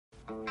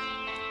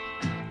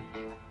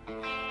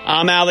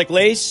I'm Alec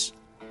Lace.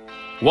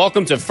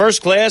 Welcome to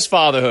First Class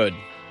Fatherhood.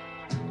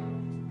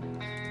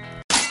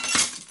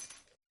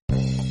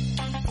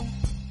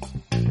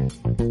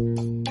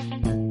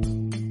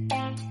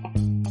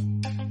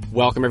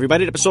 Welcome,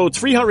 everybody, to episode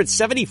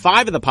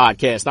 375 of the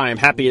podcast. I am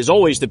happy, as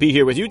always, to be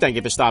here with you. Thank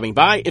you for stopping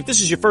by. If this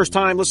is your first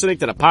time listening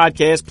to the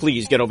podcast,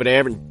 please get over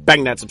there and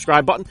bang that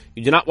subscribe button.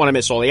 You do not want to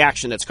miss all the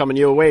action that's coming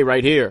your way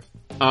right here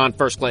on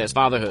First Class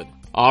Fatherhood.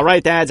 All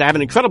right, dads, I have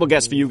an incredible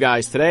guest for you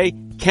guys today.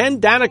 Ken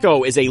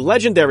Daneyko is a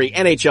legendary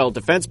NHL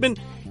defenseman.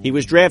 He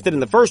was drafted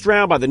in the first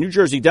round by the New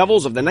Jersey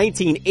Devils of the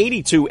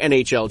 1982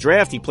 NHL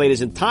draft. He played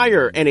his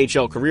entire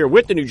NHL career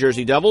with the New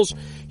Jersey Devils.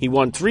 He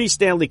won 3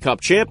 Stanley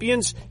Cup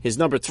champions. His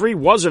number 3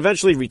 was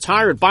eventually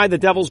retired by the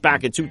Devils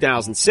back in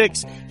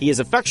 2006. He is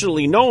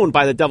affectionately known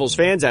by the Devils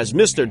fans as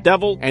Mr.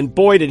 Devil, and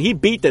boy did he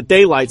beat the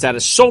daylights out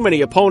of so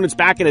many opponents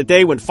back in the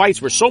day when fights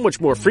were so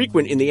much more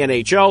frequent in the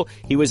NHL.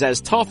 He was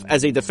as tough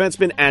as a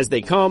defenseman as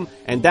they come,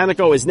 and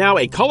Daneyko is now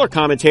a color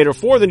commentator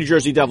for the New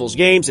Jersey Devils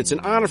games. It's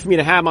an honor for me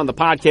to have him on the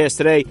podcast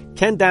today.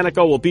 Ken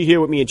Daneyko will be here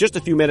with me in just a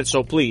few minutes,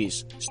 so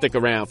please stick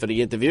around for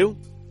the interview.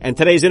 And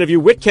today's interview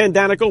with Ken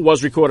Daneyko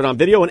was recorded on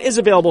video and is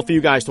available for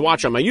you guys to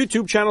watch on my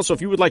YouTube channel. So if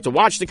you would like to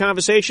watch the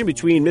conversation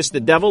between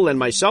Mr. Devil and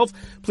myself,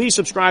 please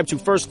subscribe to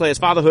First Class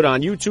Fatherhood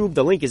on YouTube.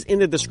 The link is in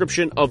the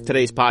description of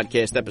today's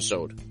podcast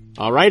episode.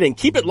 All right, and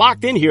keep it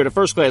locked in here to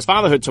First Class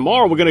Fatherhood.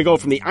 Tomorrow we're going to go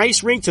from the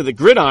ice rink to the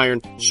gridiron.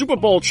 Super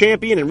Bowl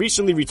champion and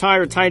recently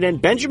retired tight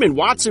end Benjamin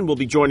Watson will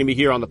be joining me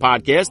here on the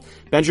podcast.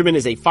 Benjamin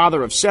is a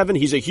father of 7.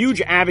 He's a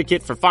huge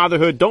advocate for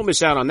fatherhood. Don't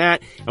miss out on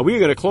that. And we are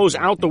going to close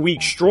out the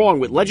week strong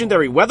with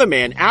legendary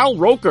weatherman Al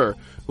Roker,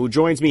 who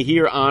joins me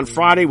here on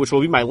Friday, which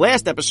will be my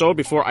last episode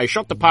before I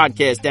shut the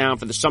podcast down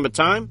for the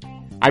summertime.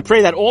 I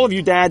pray that all of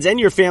you dads and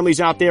your families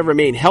out there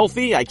remain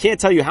healthy. I can't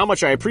tell you how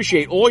much I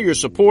appreciate all your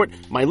support.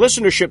 My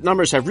listenership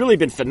numbers have really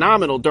been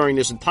phenomenal during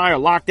this entire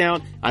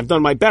lockdown. I've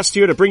done my best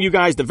here to bring you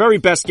guys the very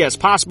best guests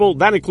possible.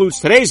 That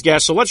includes today's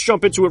guest, so let's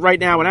jump into it right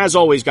now. And as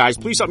always, guys,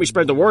 please help me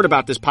spread the word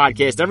about this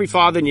podcast. Every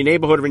father in your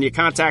neighborhood or in your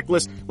contact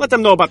list, let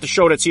them know about the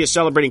show that's here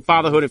celebrating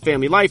fatherhood and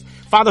family life.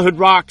 Fatherhood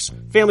rocks,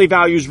 family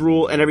values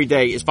rule, and every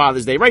day is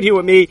Father's Day. Right here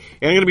with me,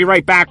 and I'm going to be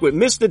right back with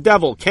Mr.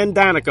 Devil, Ken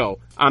Daneyko.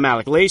 I'm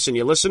Alec Lace, and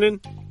you're listening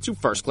to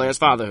First Class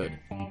Fatherhood.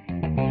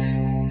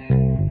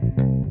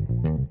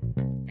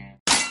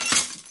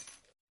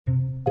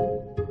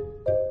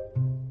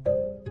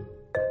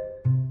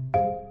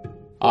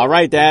 All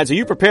right, dads, are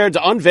you prepared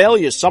to unveil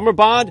your summer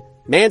bod?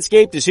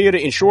 Manscaped is here to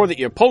ensure that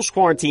your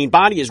post-quarantine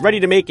body is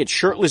ready to make its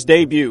shirtless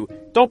debut.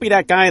 Don't be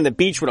that guy on the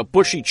beach with a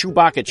bushy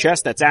Chewbacca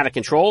chest that's out of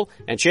control,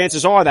 and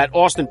chances are that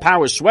Austin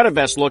Powers sweater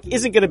vest look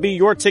isn't going to be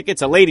your ticket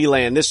to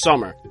Ladyland this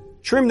summer.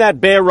 Trim that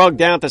bear rug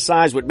down to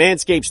size with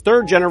Manscaped's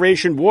 3rd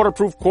generation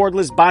waterproof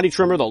cordless body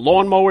trimmer, the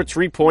Lawnmower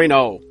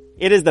 3.0.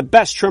 It is the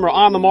best trimmer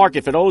on the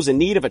market for those in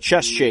need of a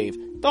chest shave.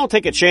 Don't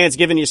take a chance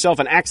giving yourself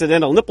an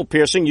accidental nipple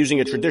piercing using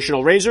a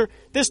traditional razor.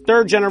 This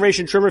 3rd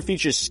generation trimmer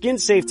features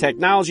skin-safe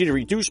technology to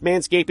reduce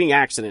manscaping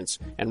accidents.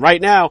 And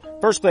right now,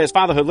 First Class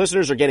Fatherhood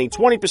listeners are getting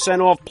 20%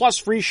 off plus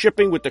free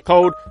shipping with the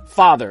code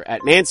FATHER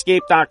at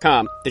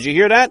manscaped.com. Did you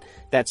hear that?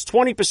 That's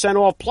 20%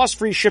 off plus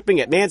free shipping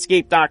at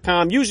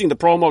manscaped.com using the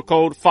promo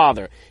code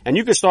FATHER. And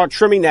you can start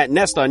trimming that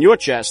nest on your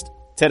chest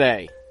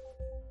today.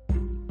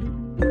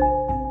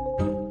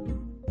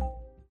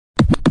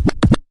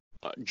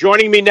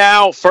 Joining me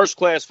now, First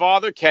Class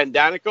Father, Ken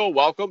Daneyko.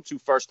 Welcome to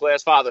First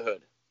Class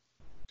Fatherhood.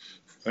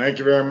 Thank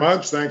you very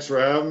much. Thanks for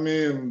having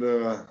me, and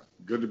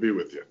good to be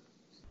with you.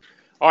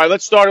 All right,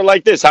 let's start it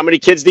like this. How many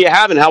kids do you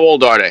have, and how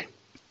old are they?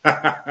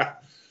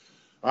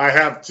 I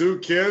have 2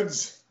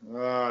 kids,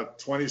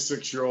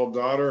 26-year-old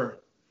daughter.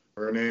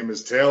 Her name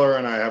is Taylor,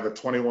 and I have a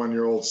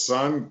 21-year-old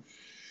son.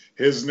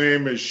 His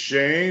name is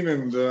Shane,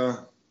 and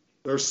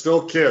they're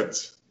still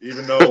kids,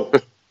 even though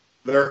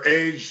their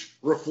age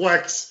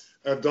reflects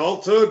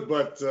adulthood,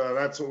 but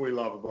that's what we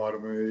love about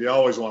them. You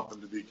always want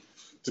them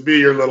to be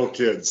your little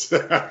kids.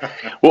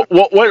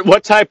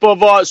 What type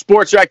of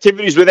sports or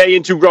activities were they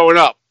into growing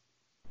up?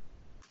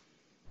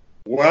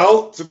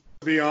 Well, to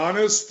be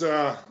honest,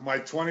 my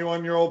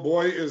 21-year-old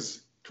boy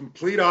is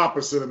complete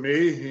opposite of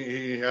me.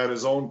 He had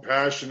his own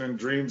passion and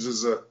dreams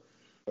as a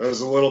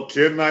little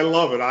kid, and I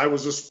love it. I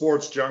was a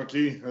sports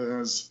junkie,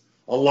 as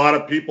a lot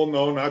of people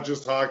know, not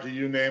just hockey,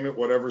 you name it,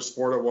 whatever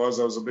sport it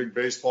was. I was a big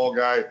baseball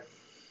guy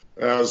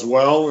as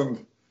well,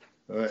 and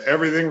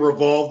everything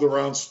revolved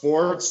around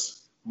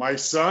sports. My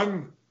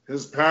son,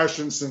 his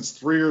passion since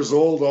 3 years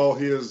old, all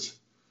he has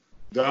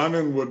done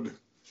and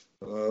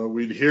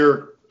we'd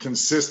hear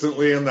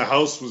consistently in the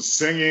house was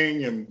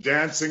singing and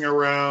dancing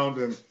around,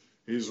 and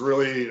he's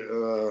really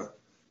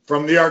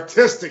from the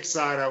artistic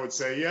side, I would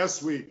say.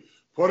 Yes, we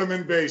put him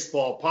in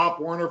baseball, Pop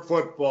Warner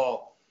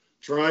football,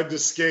 tried to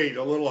skate,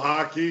 a little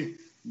hockey,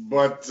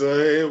 but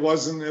it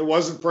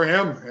wasn't for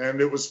him,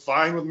 and it was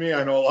fine with me.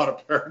 I know a lot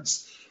of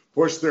parents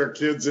push their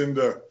kids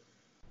into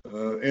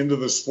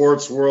the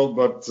sports world,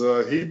 but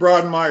he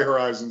broadened my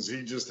horizons.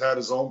 He just had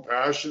his own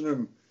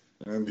passion,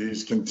 and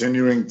he's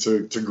continuing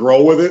to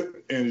grow with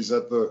it, and he's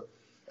at the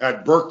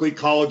at Berklee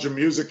College of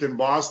Music in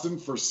Boston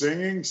for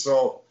singing.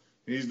 So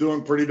he's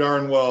doing pretty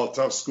darn well.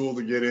 Tough school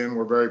to get in.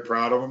 We're very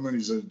proud of him, and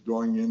he's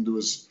going into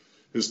his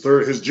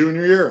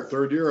junior year,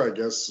 third year, I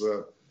guess,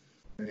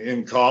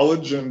 in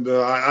college. And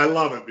I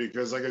love it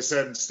because, like I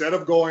said, instead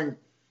of going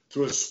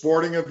to a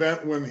sporting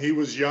event when he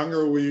was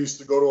younger, we used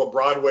to go to a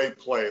Broadway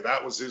play.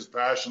 That was his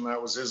passion.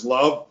 That was his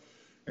love.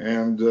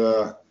 And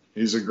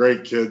he's a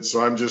great kid.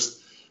 So I'm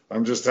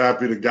just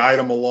happy to guide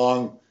him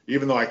along,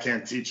 even though I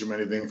can't teach him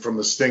anything from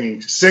the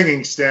singing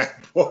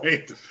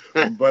standpoint.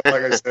 But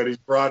like I said, he's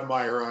broadened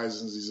my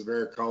horizons. He's a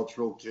very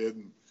cultural kid.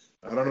 And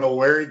I don't know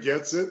where he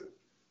gets it.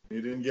 He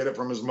didn't get it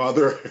from his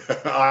mother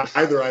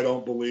either, I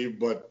don't believe.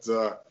 But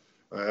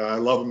I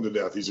love him to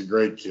death. He's a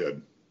great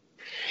kid.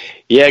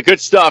 Yeah, good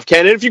stuff,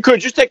 Ken. And if you could,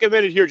 just take a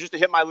minute here just to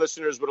hit my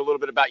listeners with a little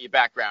bit about your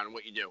background and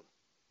what you do.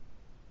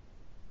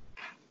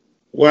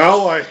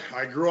 Well,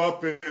 I grew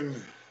up in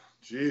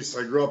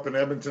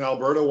Edmonton,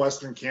 Alberta,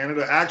 Western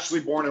Canada,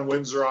 actually born in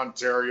Windsor,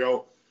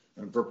 Ontario.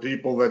 And for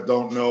people that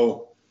don't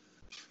know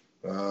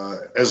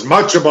as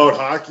much about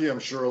hockey, I'm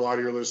sure a lot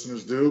of your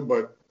listeners do,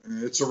 but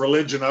it's a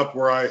religion up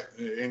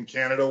in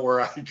Canada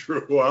where I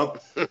grew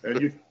up.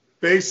 And you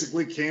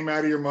basically came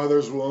out of your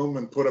mother's womb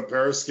and put a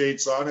pair of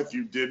skates on. If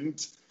you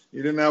didn't,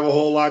 you didn't have a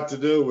whole lot to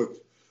do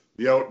with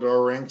the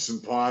outdoor rinks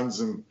and ponds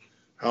and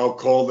how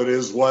cold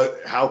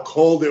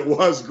it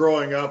was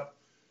growing up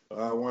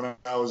when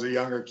I was a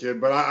younger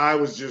kid. But I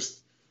was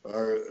just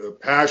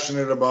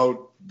passionate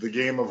about the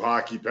game of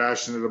hockey,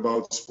 passionate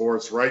about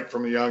sports right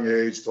from a young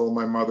age. Told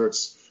my mother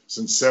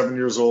since 7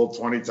 years old,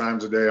 20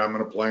 times a day, I'm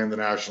going to play in the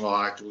National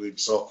Hockey League.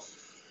 So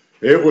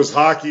it was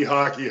hockey.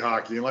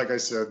 And like I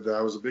said,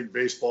 I was a big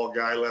baseball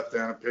guy,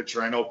 left-handed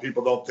pitcher. I know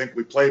people don't think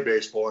we play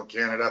baseball in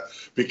Canada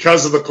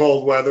because of the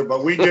cold weather,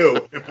 but we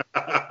do.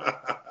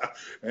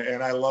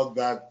 And I love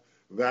that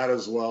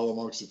as well,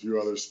 amongst a few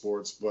other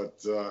sports.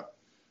 But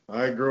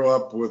I grew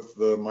up with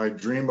my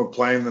dream of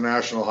playing the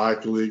National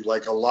Hockey League,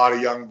 like a lot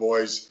of young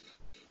boys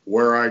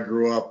where I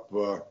grew up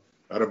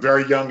at a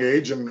very young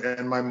age.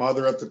 And my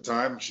mother at the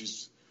time,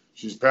 she's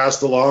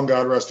passed along,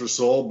 God rest her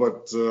soul,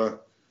 but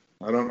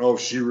I don't know if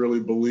she really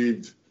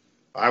believed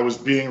I was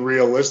being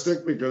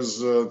realistic because,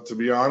 to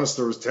be honest,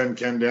 there was 10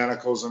 Ken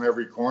Danicos in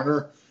every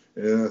corner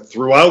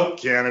throughout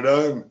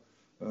Canada.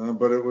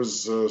 But it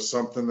was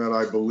something that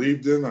I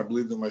believed in. I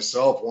believed in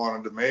myself,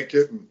 wanted to make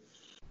it and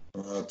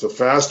to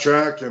fast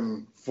track.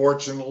 And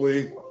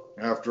fortunately,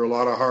 after a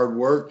lot of hard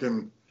work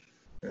and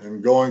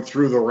going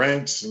through the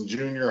ranks in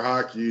junior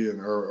hockey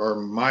or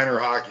minor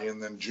hockey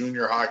and then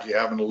junior hockey,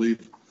 having to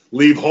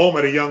leave home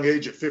at a young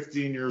age at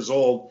 15 years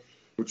old,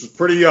 which was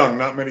pretty young.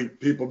 Not many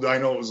people, I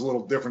know it was a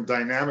little different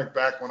dynamic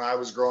back when I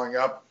was growing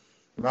up.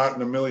 Not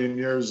in a million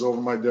years over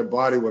my dead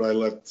body would I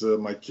let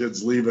my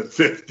kids leave at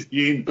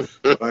 15.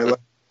 But I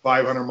left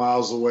 500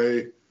 miles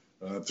away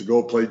to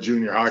go play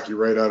junior hockey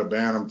right out of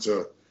Bantam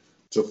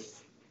to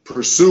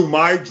pursue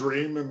my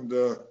dream.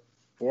 And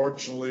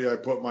fortunately, I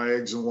put my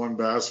eggs in one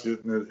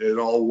basket, and it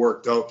all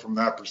worked out from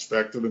that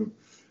perspective and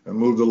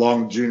moved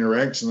along to junior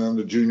ranks and then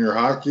to junior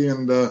hockey.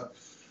 And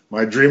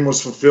my dream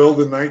was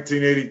fulfilled in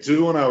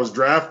 1982 when I was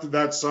drafted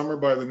that summer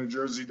by the New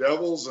Jersey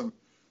Devils and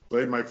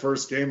played my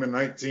first game in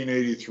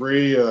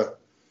 1983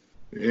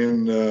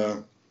 in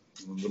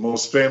the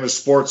most famous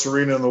sports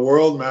arena in the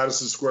world,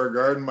 Madison Square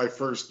Garden, my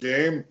first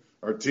game.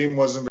 Our team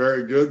wasn't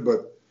very good,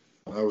 but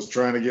I was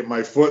trying to get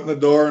my foot in the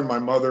door, and my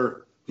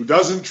mother, who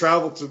doesn't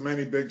travel to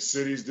many big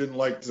cities, didn't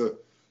like to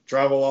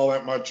travel all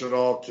that much at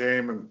all,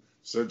 came and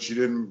said she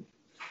didn't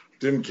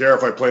care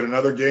if I played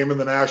another game in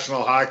the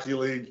National Hockey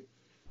League.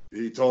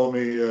 He told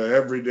me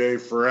every day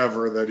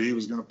forever that he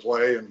was going to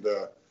play, and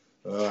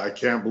I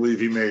can't believe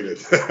he made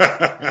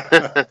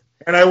it.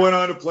 And I went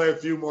on to play a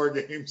few more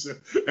games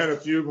and a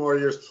few more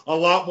years, a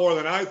lot more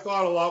than I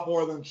thought, a lot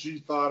more than she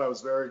thought. I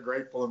was very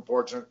grateful and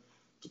fortunate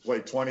to play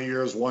 20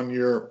 years, 1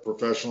 year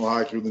professional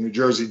hockey with the New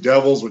Jersey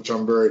Devils, which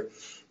I'm very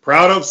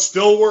proud of.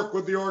 Still work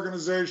with the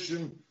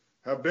organization,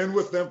 have been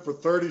with them for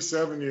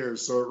 37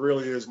 years. So it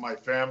really is my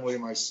family,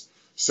 my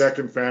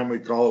second family,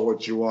 call it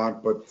what you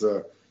want. But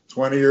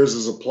 20 years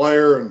as a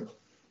player and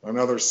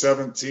another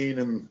 17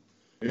 in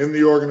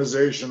the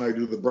organization. I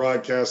do the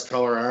broadcast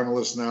color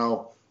analyst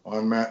now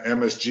on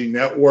MSG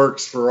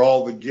Networks for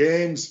all the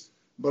games,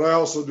 but I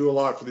also do a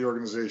lot for the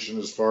organization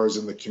as far as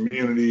in the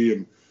community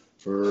and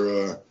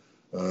for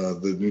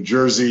the New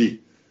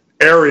Jersey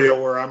area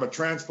where I'm a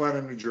transplant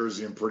in New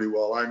Jersey and pretty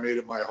well. I made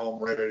it my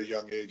home right at a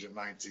young age at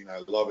 19. I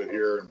love it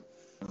here.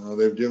 And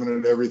they've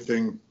given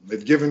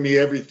me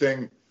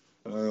everything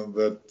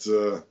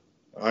that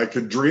I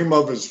could dream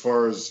of as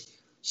far as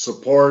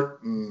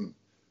support, and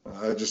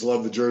I just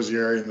love the Jersey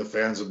area, and the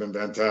fans have been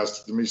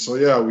fantastic to me. So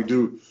yeah, we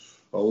do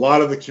a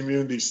lot of the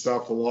community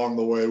stuff along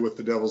the way with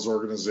the Devils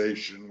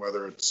organization,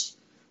 whether it's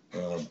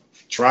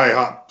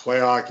play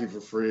hockey for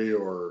free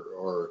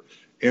or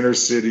inner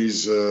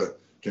cities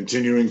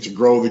continuing to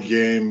grow the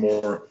game,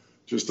 or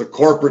just the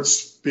corporate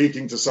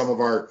speaking to some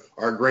of our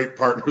great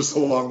partners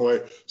along the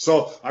way.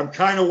 So I'm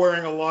kind of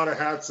wearing a lot of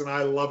hats, and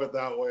I love it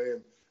that way.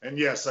 And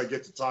yes, I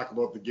get to talk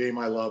about the game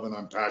I love and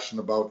I'm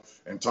passionate about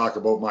and talk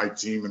about my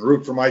team and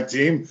root for my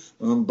team,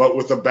 but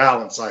with a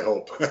balance, I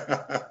hope.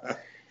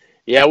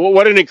 Yeah, well,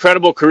 what an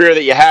incredible career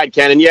that you had,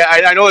 Ken. And yeah,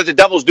 I know that the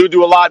Devils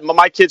do a lot.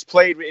 My kids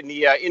played in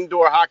the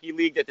indoor hockey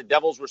league that the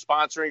Devils were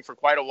sponsoring for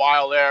quite a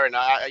while there, and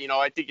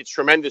I think it's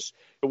tremendous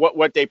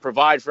what they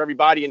provide for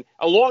everybody. And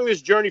along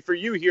this journey for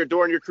you here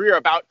during your career,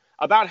 about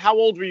how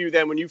old were you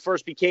then when you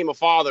first became a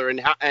father, and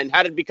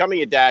how did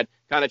becoming a dad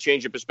kind of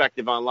change your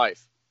perspective on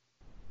life?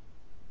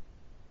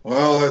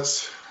 Well,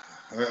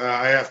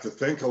 I have to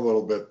think a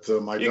little bit.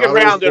 My You can daughter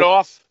was round it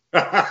off.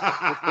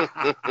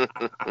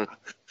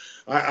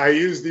 I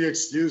used the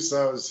excuse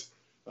I was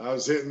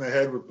hitting the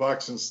head with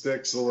pucks and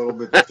sticks a little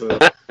bit.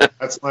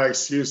 That's my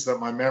excuse that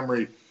my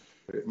memory.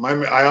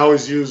 I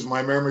always use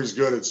my memory's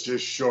good. It's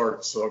just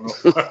short, so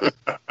no,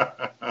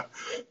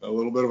 a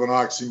little bit of an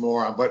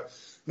oxymoron. But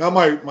now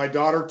my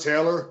daughter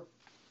Taylor,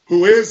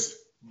 who is,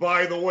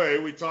 by the way,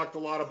 we talked a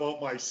lot about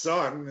my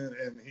son,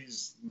 and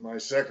he's my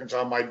second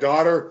child. My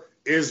daughter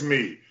is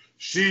me.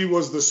 She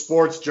was the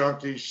sports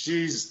junkie.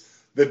 She's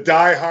the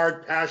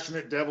diehard,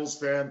 passionate Devils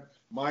fan.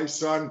 My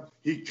son,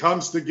 he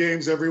comes to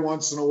games every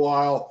once in a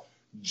while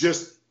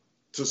just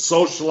to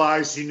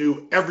socialize. He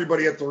knew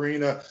everybody at the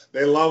arena.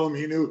 They love him.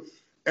 He knew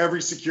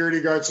every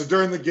security guard. So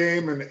during the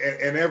game and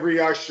every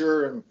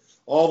usher and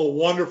all the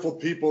wonderful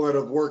people that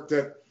have worked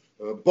at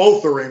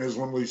both arenas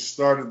when we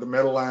started the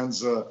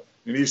Meadowlands in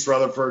East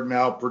Rutherford,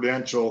 now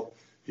Prudential,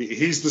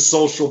 he's the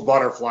social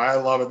butterfly. I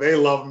love it. They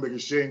love him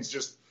because Shane's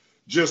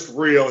just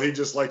real. He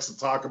just likes to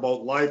talk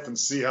about life and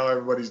see how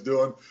everybody's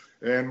doing.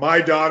 And my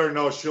daughter,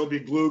 no, she'll be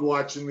glued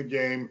watching the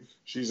game.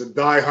 She's a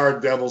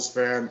diehard Devils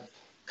fan.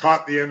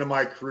 Caught the end of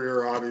my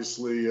career,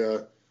 obviously.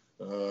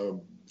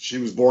 She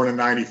was born in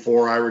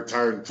 '94. I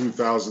retired in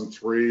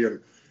 2003,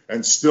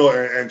 and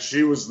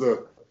she was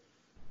the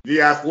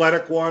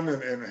athletic one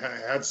and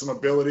had some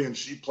ability. And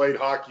she played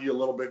hockey a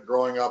little bit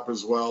growing up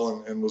as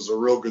well, and was a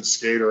real good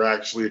skater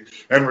actually.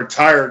 And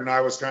retired, and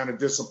I was kind of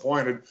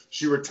disappointed.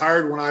 She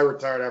retired when I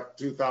retired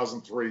after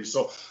 2003.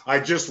 So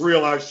I just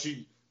realized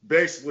she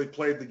basically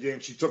played the game.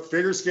 She took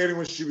figure skating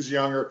when she was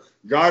younger,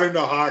 got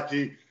into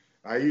hockey.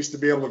 I used to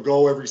be able to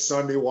go every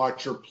Sunday,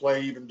 watch her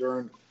play, even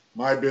during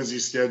my busy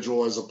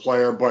schedule as a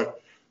player.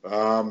 But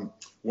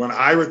when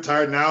I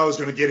retired, now I was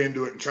going to get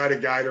into it and try to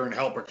guide her and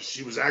help her because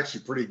she was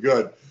actually pretty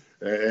good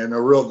and a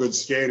real good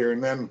skater.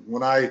 And then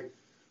when I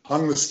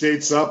hung the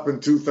skates up in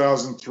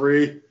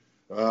 2003,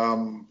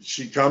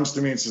 she comes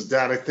to me and says,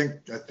 "Dad, I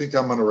think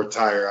I'm going to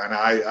retire." And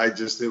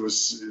it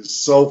was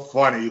so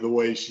funny the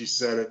way she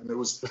said it. And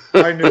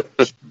I knew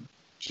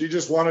she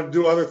just wanted to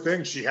do other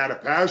things. She had a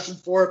passion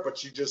for it, but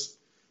she just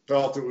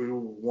felt that we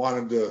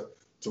wanted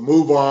to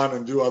move on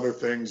and do other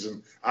things.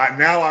 And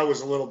I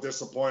was a little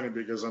disappointed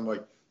because I'm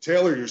like,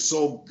 "Taylor, you're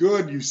so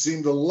good. You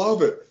seem to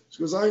love it." She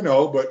goes, "I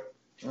know, but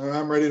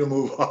I'm ready to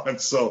move on."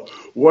 So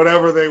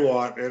whatever they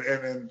want.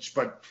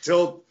 But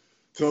till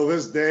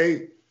this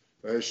day,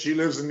 she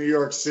lives in New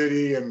York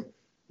City and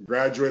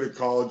graduated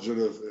college at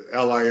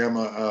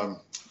LIM,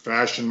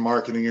 Fashion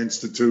Marketing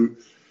Institute.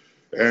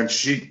 And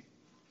she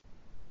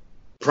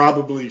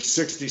probably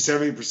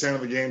 60-70%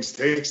 of the games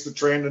takes the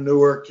train to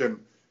Newark and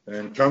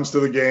comes to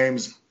the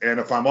games.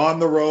 And if I'm on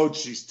the road,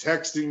 she's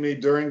texting me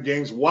during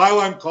games while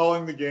I'm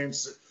calling the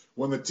games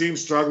when the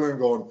team's struggling,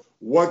 going,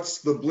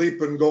 what's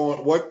bleeping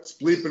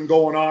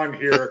going on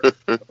here?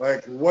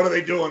 Like, what are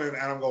they doing? And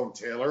I'm going,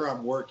 "Taylor,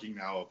 I'm working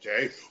now,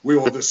 okay? We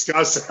will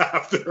discuss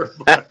after."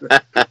 But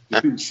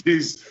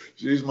she's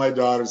my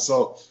daughter.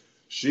 So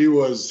she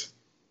was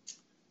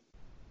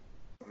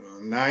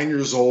 9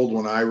 years old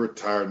when I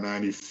retired,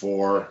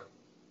 94.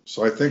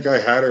 So I think I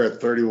had her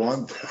at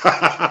 31.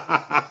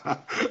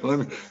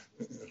 31.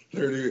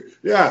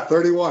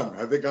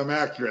 I think I'm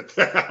accurate.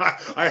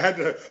 I had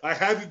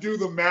to do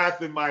the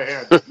math in my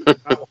head.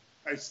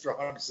 My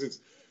strong suits.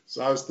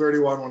 So I was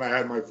 31 when I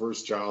had my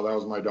first child. That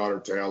was my daughter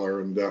Taylor,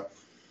 and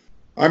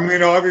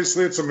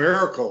obviously it's a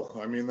miracle.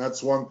 I mean,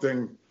 that's one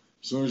thing.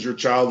 As soon as your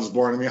child is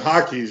born, I mean,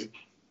 hockey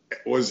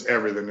was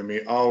everything to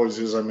me. Always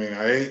is. I mean,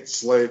 I ate,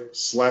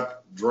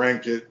 slept,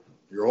 drank it.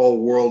 Your whole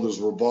world is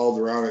revolved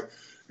around it.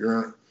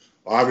 You're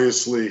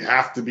obviously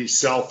have to be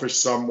selfish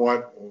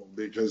somewhat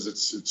because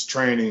it's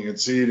training,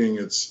 it's eating,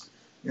 it's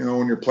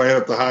when you're playing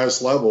at the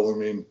highest level. I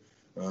mean,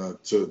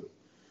 to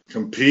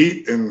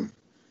compete and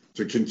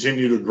to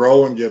continue to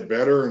grow and get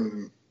better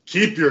and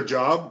keep your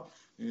job,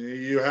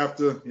 you have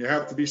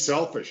to be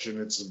selfish, and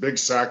it's a big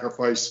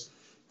sacrifice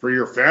for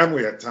your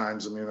family at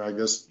times. I mean, I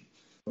guess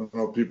I don't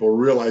know if people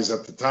realize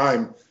at the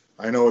time.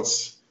 I know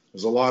there's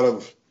a lot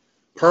of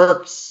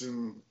perks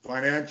and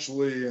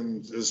financially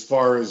and as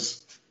far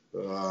as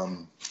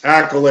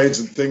accolades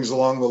and things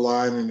along the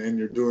line, and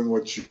you're doing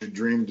what you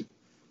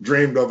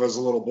dreamed of as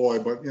a little boy.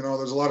 But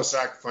there's a lot of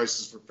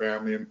sacrifices for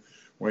family, and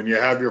when you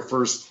have your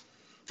first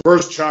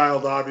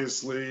child,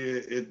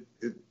 obviously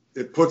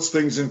it puts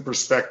things in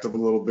perspective a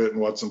little bit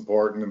and what's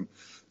important. And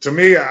to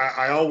me,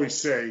 I always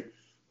say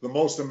the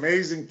most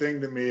amazing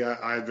thing to me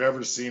I've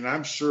ever seen,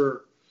 I'm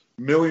sure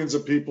millions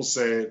of people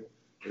say it,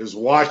 is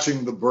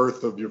watching the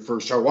birth of your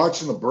first child,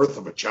 watching the birth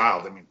of a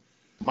child. I mean,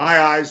 my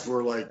eyes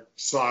were like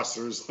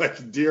saucers,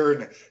 like deer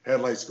in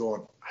headlights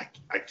going,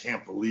 I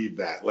can't believe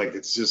that. Like,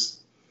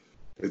 it's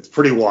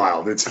pretty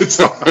wild. It's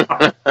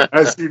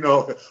as you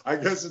know, I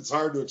guess it's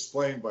hard to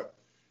explain, but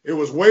it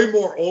was way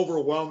more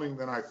overwhelming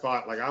than I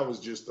thought. Like, I was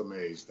just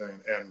amazed.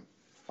 And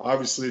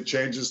obviously it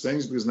changes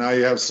things because now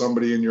you have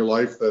somebody in your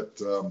life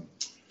that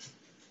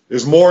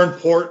is more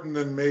important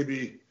than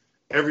maybe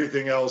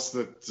everything else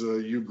that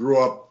you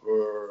grew up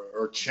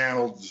or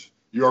channeled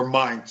your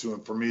mind to.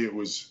 And for me, it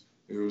was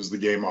the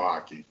game of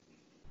hockey.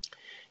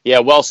 Yeah,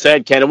 well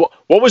said, Ken.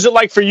 What was it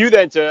like for you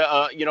then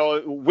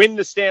to, win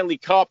the Stanley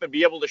Cup and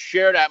be able to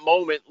share that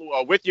moment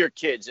with your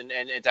kids and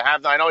to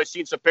have, I know I've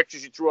seen some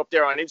pictures you threw up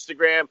there on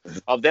Instagram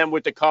of them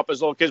with the cup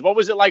as little kids. What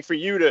was it like for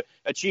you to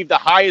achieve the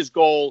highest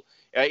goal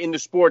in the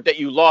sport that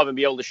you love and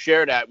be able to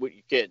share that with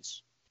your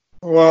kids?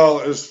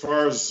 Well, as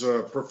far as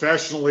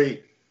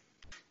professionally,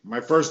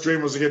 my first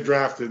dream was to get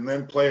drafted and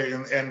then play,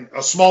 and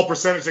a small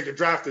percentage that get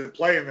drafted and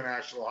play in the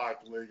National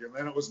Hockey League. And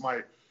then it was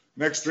my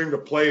next dream to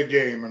play a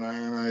game, and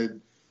I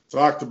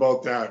talked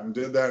about that and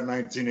did that in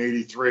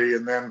 1983.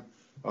 And then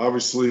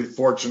obviously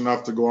fortunate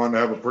enough to go on to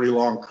have a pretty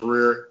long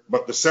career.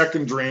 But the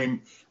second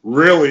dream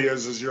really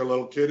is, as your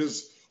little kid,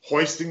 is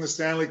hoisting the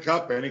Stanley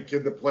Cup. Any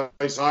kid that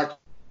plays hockey.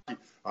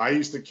 I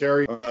used to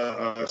carry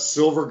a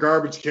silver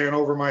garbage can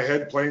over my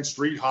head playing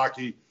street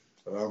hockey,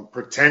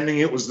 pretending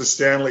it was the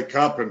Stanley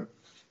Cup. And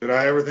did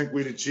I ever think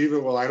we'd achieve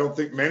it? Well, I don't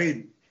think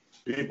many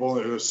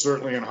people,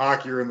 certainly in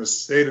hockey or in the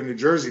state of New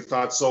Jersey,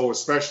 thought so,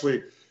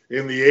 especially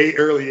in the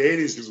early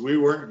 80s, because we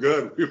weren't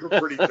good. We were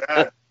pretty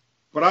bad.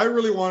 But I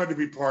really wanted to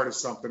be part of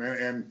something,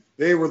 and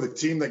they were the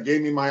team that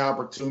gave me my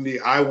opportunity.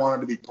 I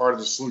wanted to be part of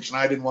the solution.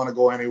 I didn't want to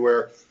go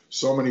anywhere.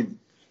 So many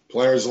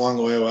players along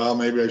the way, well,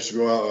 maybe I should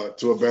go out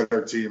to a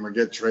better team or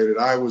get traded.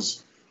 I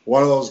was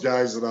one of those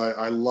guys that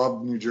I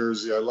loved New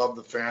Jersey. I loved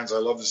the fans. I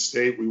loved the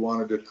state. We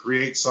wanted to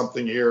create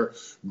something here,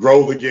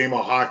 grow the game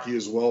of hockey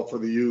as well for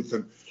the youth.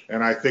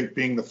 And I think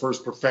being the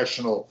first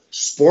professional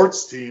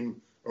sports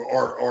team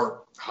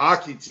or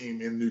hockey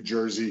team in New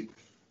Jersey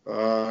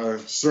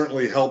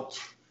certainly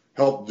helped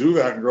do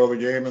that and grow the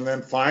game. And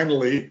then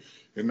finally,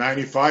 in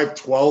 95,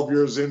 12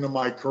 years into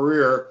my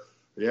career,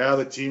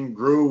 the team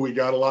grew. We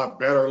got a lot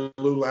better.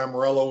 Lou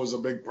Lamoriello was a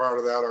big part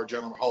of that, our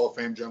Hall of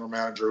Fame general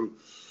manager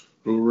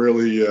who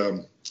really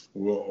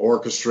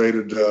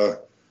orchestrated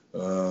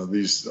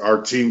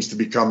our teams to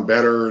become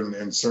better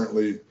and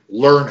certainly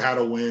learn how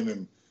to win.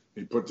 And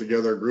he put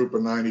together a group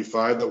of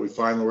 95 that we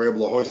finally were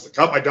able to hoist the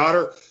cup. My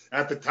daughter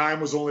at the time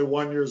was only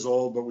 1 year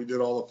old, but we did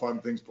all the fun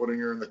things putting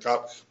her in the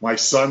cup. My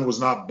son was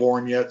not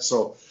born yet,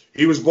 so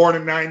he was born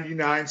in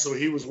 99, so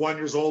he was 1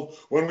 year old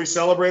when we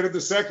celebrated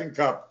the second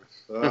cup.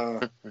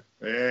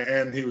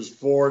 And he was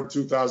 4 in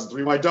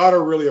 2003. My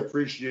daughter really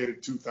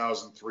appreciated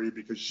 2003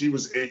 because she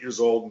was 8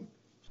 years old and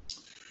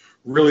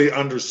really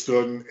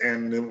understood.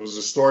 And it was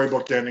a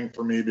storybook ending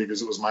for me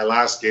because it was my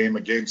last game,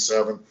 a Game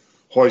 7,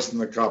 hoisting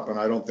the cup. And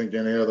I don't think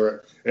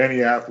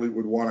any athlete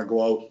would want to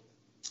go out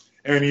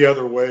any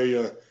other way.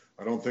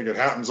 I don't think it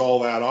happens all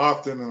that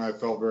often. And I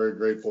felt very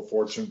grateful,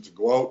 fortunate to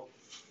go out,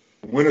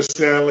 win a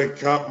Stanley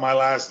Cup, my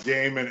last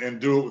game,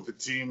 and do it with the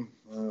team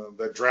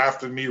that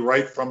drafted me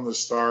right from the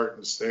start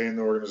and stay in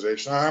the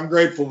organization. I'm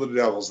grateful to the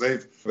Devils.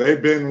 They've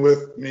been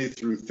with me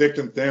through thick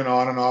and thin,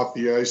 on and off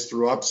the ice,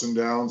 through ups and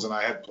downs, and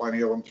I had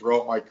plenty of them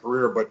throughout my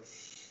career. But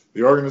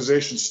the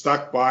organization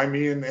stuck by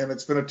me, and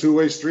it's been a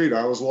two-way street.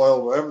 I was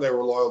loyal to them. They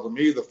were loyal to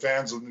me. The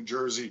fans of New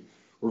Jersey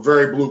were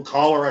very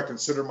blue-collar. I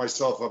consider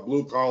myself a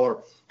blue-collar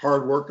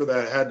hard worker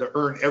that had to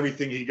earn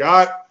everything he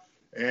got.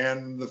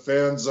 And the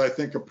fans, I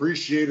think,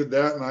 appreciated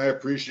that, and I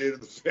appreciated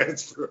the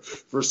fans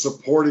for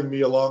supporting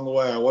me along the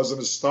way. I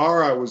wasn't a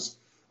star. I was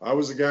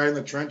a guy in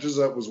the trenches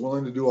that was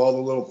willing to do all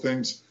the little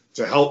things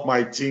to help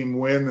my team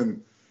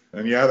win.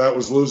 And that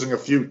was losing a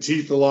few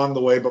teeth along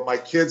the way. But my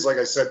kids, like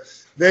I said,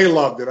 they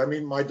loved it. I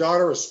mean, my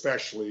daughter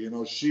especially,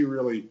 she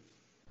really,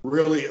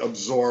 really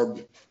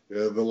absorbed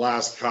the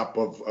last cup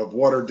of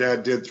what her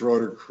dad did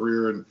throughout her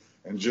career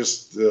and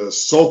just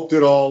soaked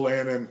it all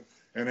in.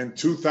 And in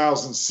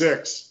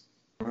 2006,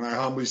 when I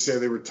humbly say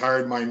they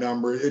retired my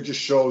number, it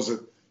just shows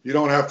that you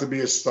don't have to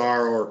be a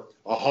star or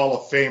a Hall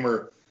of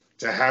Famer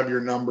to have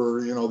your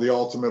number, the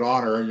ultimate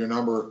honor, and your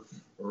number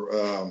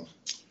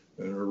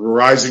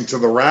rising to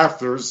the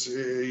rafters.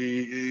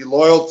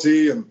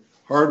 Loyalty and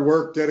hard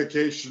work,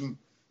 dedication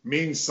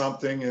means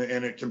something,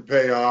 and it can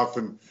pay off.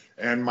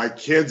 And my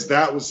kids,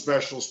 that was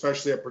special,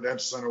 especially at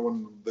Prudential Center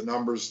when the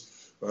numbers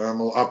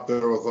up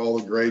there with all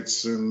the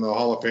greats and the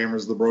Hall of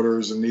Famers, the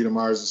Broders and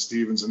Niedermayers and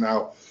Stevens, and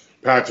now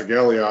Patrick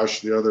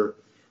Elias, the other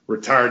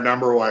retired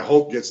number, who I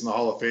hope gets in the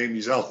Hall of Fame.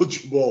 He's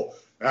eligible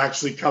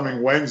actually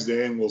coming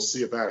Wednesday, and we'll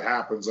see if that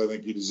happens. I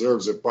think he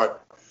deserves it.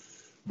 But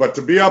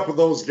to be up with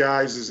those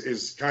guys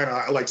is kind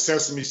of like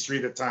Sesame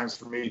Street at times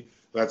for me.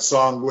 That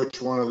song, Which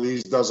One of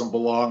These Doesn't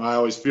Belong, I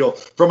always feel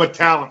from a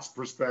talent's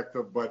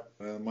perspective. But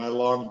my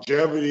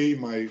longevity,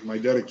 my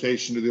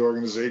dedication to the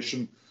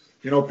organization,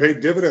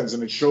 paid dividends.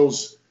 And it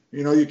shows,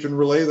 you can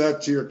relay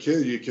that to your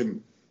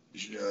kid.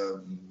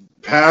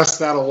 pass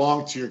that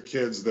along to your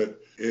kids, that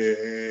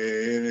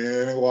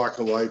in any walk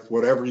of life,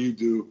 whatever you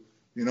do,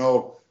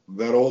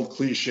 that old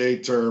cliche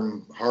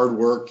term, hard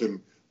work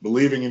and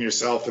believing in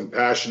yourself and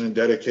passion and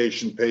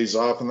dedication pays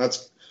off. And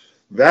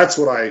that's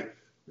what I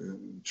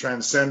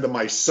transcend to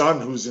my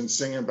son who's in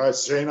singing. By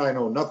saying I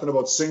know nothing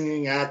about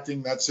singing,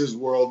 acting, that's his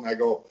world. And I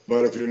go,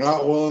 but if you're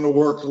not willing to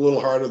work a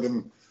little harder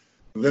than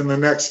the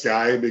next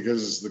guy,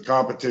 because the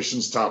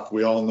competition's tough,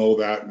 we all know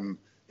that, and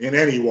in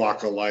any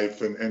walk of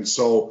life. And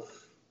so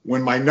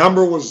when my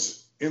number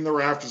was in the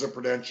rafters at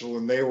Prudential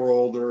and they were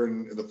older,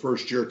 in the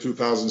first year,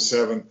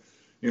 2007,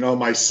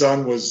 my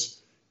son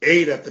was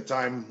 8 at the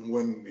time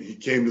when he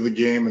came to the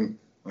game. And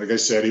like I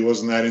said, he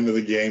wasn't that into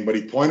the game, but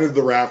he pointed to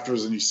the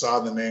rafters and he saw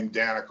the name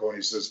Danico and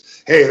he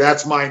says, "Hey,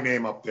 that's my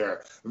name up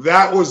there."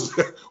 That was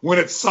when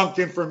it sunk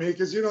in for me,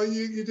 because, you don't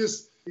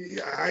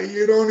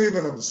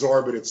even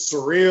absorb it. It's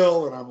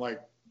surreal. And I'm like,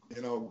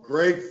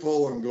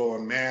 grateful and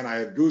going, man, I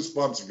had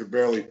goosebumps and could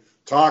barely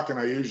talk. And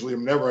I usually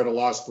am never at a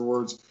loss for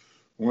words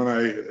when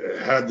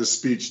I had the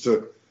speech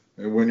to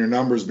when your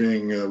number's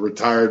being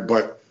retired.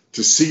 But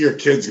to see your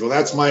kids go,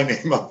 "That's my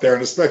name up there."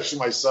 And especially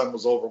my son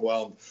was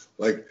overwhelmed,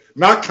 like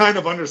not kind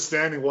of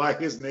understanding why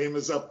his name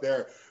is up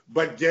there,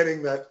 but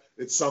getting that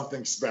it's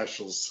something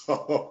special.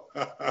 So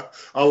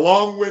a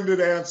long-winded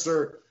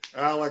answer,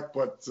 Alec,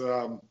 but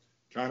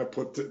kind of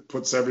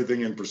puts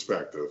everything in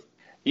perspective.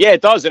 Yeah,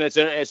 it does, and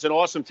it's an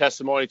awesome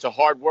testimony to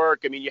hard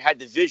work. I mean, you had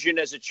the vision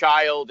as a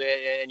child,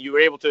 and you were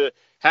able to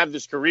have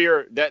this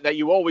career that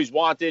you always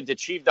wanted, to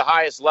achieve the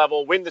highest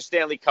level, win the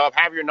Stanley Cup,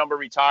 have your number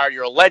retired.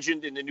 You're a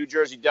legend in the New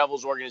Jersey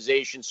Devils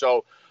organization.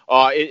 So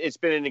it's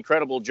been an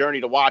incredible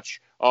journey to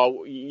watch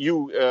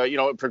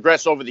you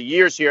progress over the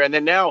years here. And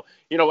then now,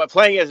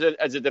 playing as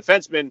a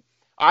defenseman,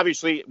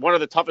 obviously one of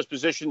the toughest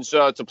positions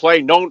to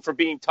play, known for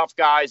being tough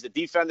guys, the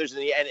defenders in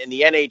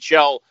the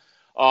NHL.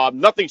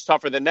 Nothing's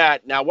tougher than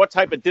that. Now, what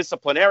type of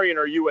disciplinarian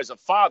are you as a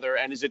father,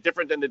 and is it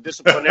different than the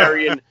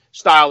disciplinarian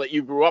style that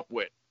you grew up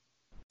with?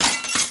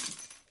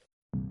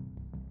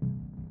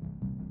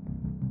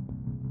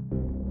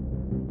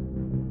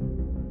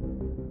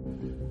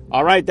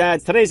 All right,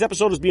 Dad. Today's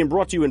episode is being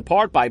brought to you in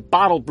part by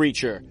Bottle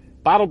Breacher.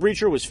 Bottle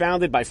Breacher was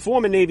founded by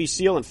former Navy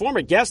SEAL and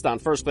former guest on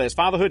First Class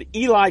Fatherhood,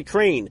 Eli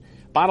Crane.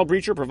 Bottle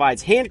Breacher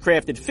provides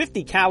handcrafted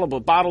 50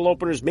 caliber bottle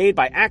openers made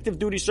by active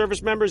duty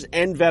service members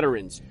and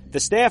veterans. The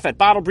staff at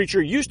Bottle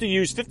Breacher used to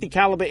use 50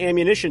 caliber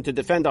ammunition to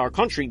defend our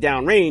country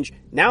downrange.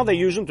 Now they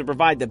use them to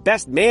provide the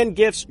best man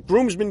gifts,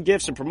 groomsmen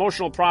gifts, and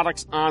promotional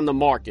products on the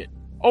market.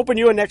 Open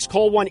your next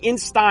Cole One in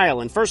style,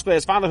 and First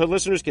Class Fatherhood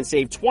listeners can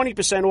save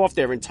 20% off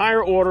their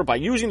entire order by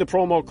using the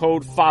promo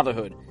code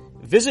FATHERHOOD.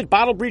 Visit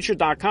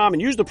BottleBreacher.com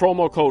and use the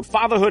promo code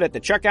FATHERHOOD at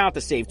the checkout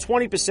to save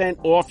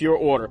 20% off your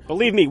order.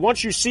 Believe me,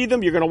 once you see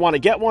them, you're going to want to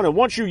get one, and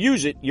once you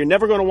use it, you're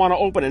never going to want to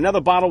open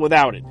another bottle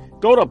without it.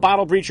 Go to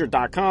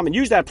BottleBreacher.com and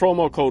use that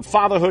promo code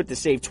FATHERHOOD to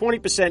save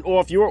 20%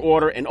 off your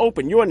order and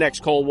open your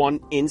next Cole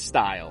One in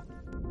style.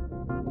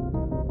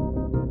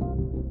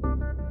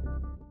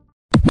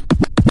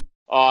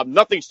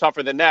 Nothing's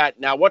tougher than that.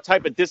 Now, what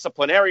type of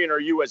disciplinarian are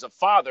you as a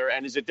father,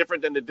 and is it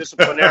different than the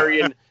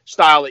disciplinarian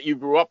style that you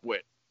grew up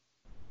with?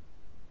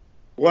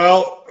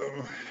 Well,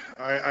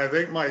 I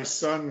think my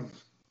son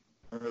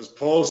has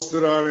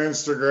posted on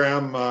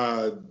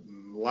Instagram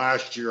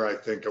last year, I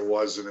think it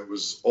was, and it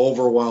was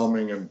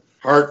overwhelming and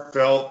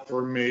heartfelt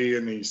for me.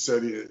 And he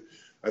said,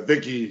 I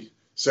think he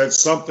said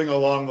something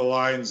along the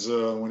lines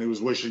when he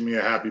was wishing me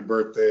a happy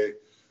birthday,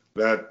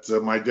 that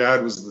my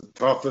dad was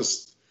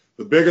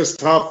the biggest,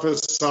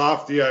 toughest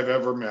softy I've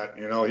ever met.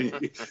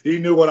 He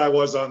knew what I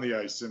was on the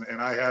ice, and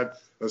I had,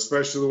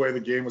 especially the way the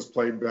game was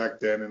played back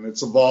then, and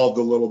it's evolved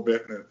a little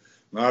bit, and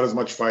not as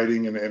much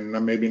fighting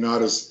and maybe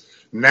not as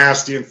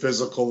nasty and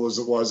physical as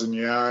it was. And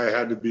yeah, I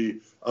had to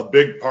be a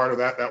big part of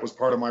that. That was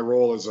part of my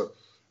role as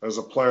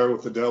a player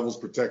with the Devils,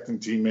 protecting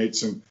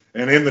teammates and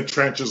in the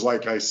trenches,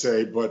 like I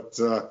say. But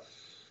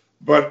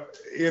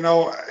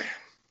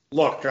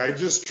look, I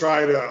just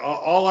try to,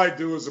 all I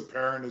do as a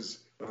parent is,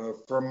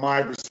 from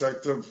my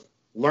perspective,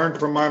 learn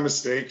from my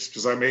mistakes,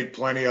 because I made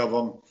plenty of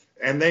them.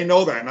 And they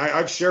know that. And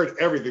I've shared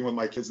everything with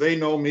my kids. They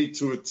know me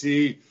to a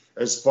T,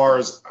 as far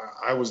as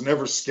I was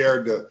never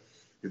scared to.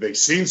 They've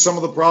seen some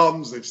of the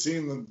problems. They've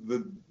seen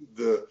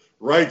the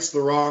rights, the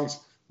wrongs.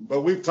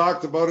 But we've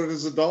talked about it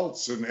as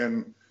adults.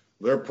 And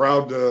they're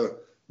proud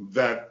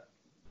that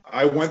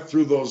I went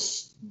through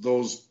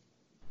those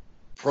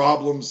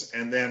problems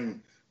and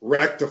then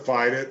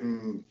rectified it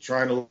and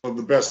trying to live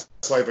the best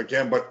life I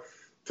can. But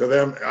to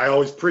them, I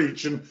always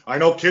preach, and I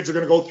know kids are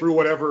going to go through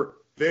whatever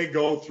they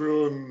go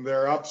through and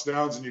their ups,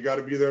 downs, and you got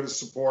to be there to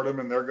support them,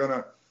 and they're going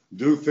to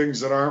do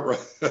things that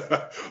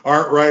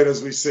aren't right,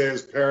 as we say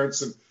as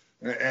parents,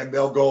 and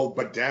they'll go,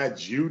 "But Dad,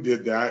 you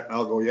did that." And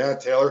I'll go, "Yeah,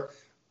 Taylor,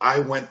 I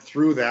went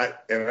through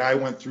that, and I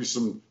went through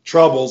some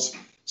troubles,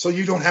 so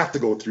you don't have to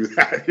go through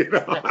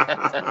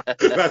that."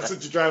 That's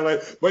what you're trying to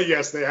let. But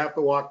yes, they have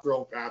to walk their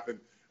own path,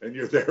 and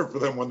you're there for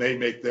them when they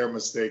make their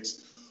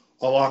mistakes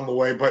along the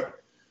way. But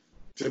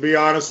to be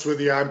honest with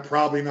you, I'm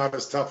probably not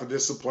as tough a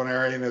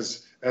disciplinarian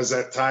as as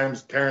at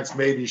times parents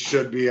maybe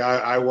should be.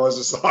 I was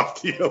a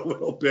softie a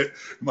little bit.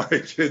 My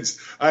kids,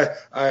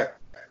 I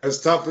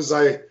as tough as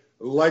I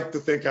like to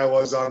think I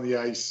was on the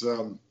ice,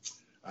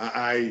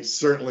 I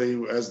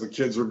certainly, as the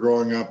kids were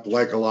growing up,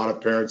 like a lot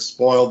of parents,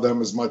 spoiled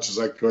them as much as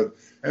I could.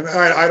 And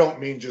I don't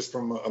mean just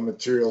from a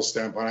material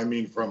standpoint. I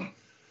mean from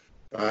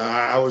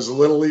I was a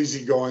little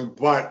easygoing,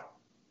 but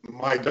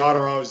my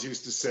daughter always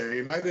used to say,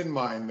 and I didn't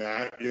mind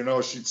that,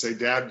 she'd say,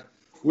 Dad,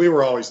 we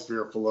were always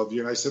fearful of you.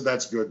 And I said,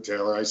 that's good,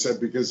 Taylor. I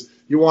said, because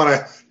you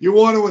want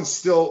to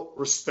instill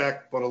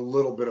respect, but a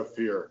little bit of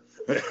fear.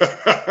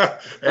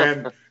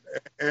 and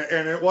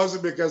it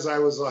wasn't because I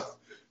was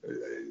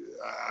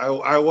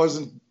I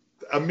wasn't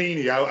a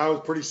meanie. I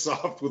was pretty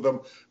soft with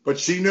them, but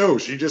she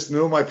just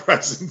knew my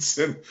presence.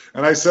 And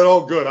I said,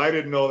 oh, good. I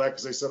didn't know that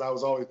because I said I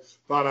was always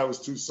thought I was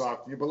too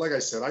soft. But like I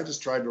said, I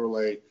just tried to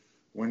relay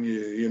when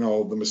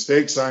the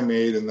mistakes I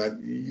made, and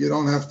that you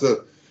don't have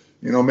to,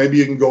 maybe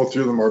you can go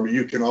through them, but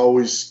you can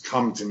always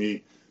come to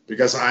me,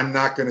 because I'm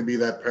not going to be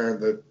that parent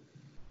that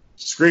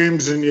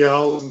screams and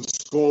yells and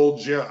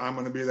scolds you. I'm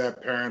going to be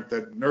that parent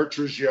that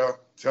nurtures you,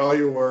 tell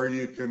you where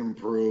you can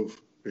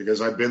improve,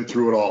 because I've been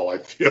through it all, I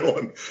feel,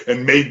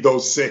 and made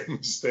those same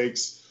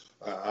mistakes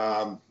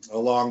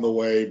along the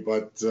way.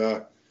 But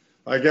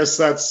I guess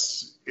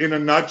that's, in a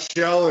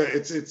nutshell,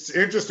 it's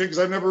interesting because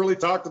I've never really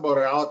talked about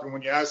it, Alec. And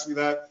when you ask me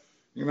that,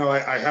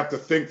 I have to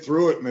think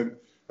through it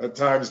at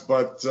times.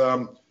 But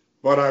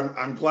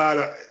I'm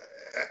glad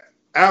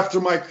after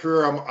my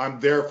career, I'm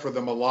there for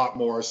them a lot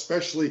more.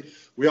 Especially,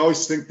 we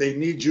always think they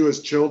need you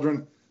as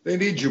children. They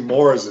need you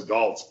more as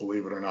adults,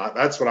 believe it or not.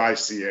 That's what I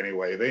see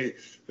anyway.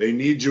 They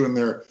need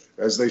you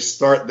as they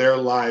start their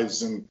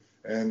lives and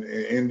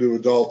into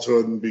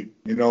adulthood and be,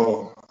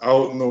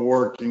 out in the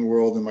working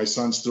world. And my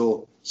son's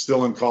still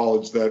in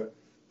college. That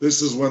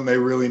this is when they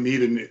really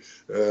need an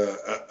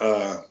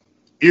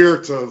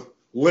ear to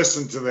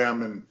listen to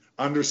them and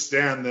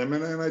understand them.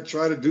 And I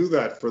try to do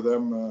that for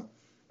them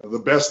the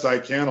best I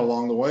can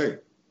along the way.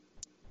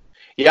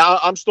 Yeah,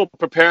 I'm still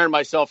preparing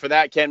myself for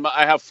that, Ken.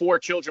 I have 4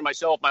 children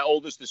myself. My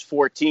oldest is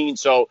 14,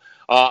 so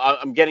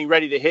I'm getting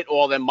ready to hit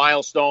all them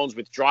milestones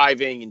with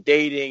driving and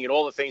dating and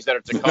all the things that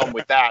are to come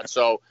with that.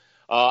 So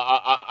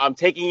I'm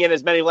taking in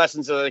as many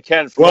lessons as I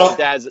can from all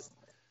dads.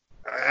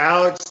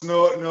 Alex,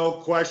 no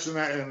question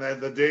that, and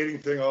the dating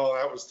thing,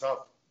 that was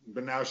tough.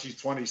 But now she's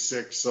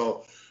 26,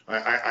 so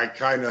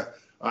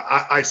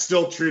I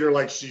still treat her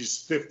like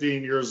she's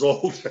 15 years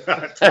old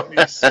at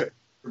 26.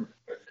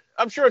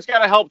 I'm sure it's got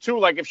to help too.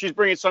 Like if she's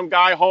bringing some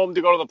guy home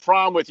to go to the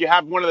prom with, you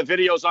have one of the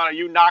videos on of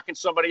you knocking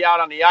somebody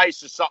out on the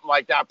ice or something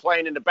like that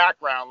playing in the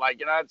background.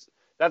 Like,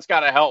 that's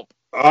got to help.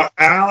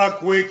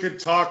 Alec, we could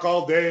talk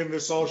all day, and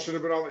this all should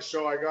have been on the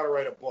show. I got to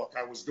write a book.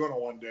 I was going to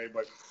one day,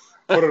 but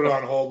put it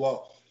on hold.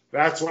 Well,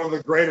 that's one of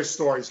the greatest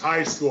stories,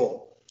 high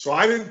school. So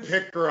I didn't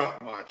pick her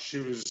up much.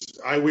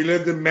 We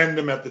lived in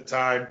Mendham at the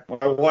time.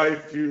 My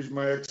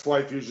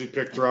ex-wife usually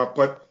picked her up,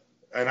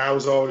 and I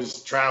was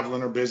always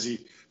traveling or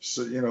busy.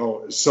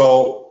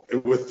 So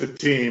with the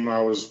team,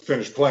 I was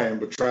finished playing,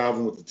 but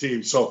traveling with the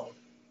team. So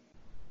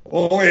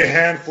only a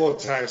handful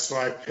of times. So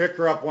I pick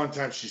her up one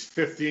time. She's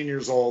 15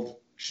 years old.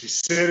 She's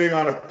sitting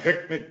on a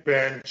picnic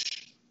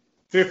bench,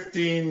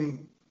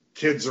 15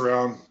 kids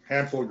around,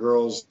 handful of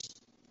girls,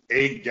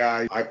 8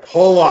 guys. I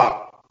pull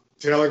up.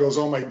 Taylor goes,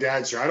 oh, my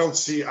dad's here. I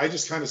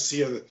just kind of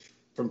see her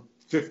from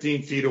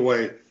 15 feet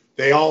away.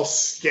 They all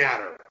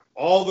scatter.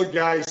 All the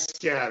guys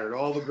scattered.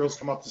 All the girls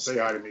come up to say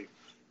hi to me.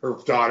 Her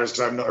daughters,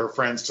 because I know her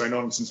friends, because I know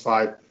them since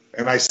 5.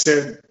 And I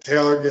said,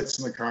 Taylor gets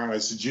in the car, and I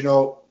said,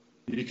 you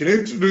can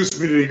introduce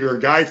me to your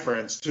guy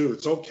friends, too.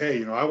 It's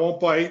okay. I won't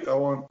bite.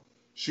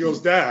 She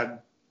goes, Dad,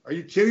 are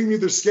you kidding me?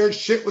 They're scared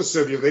shitless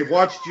of you. They've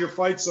watched your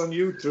fights on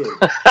YouTube.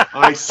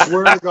 I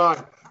swear to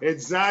God.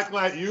 Exactly.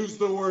 I used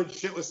the word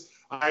shitless.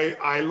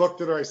 I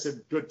looked at her. I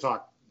said, good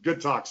talk. Good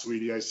talk,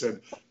 sweetie. I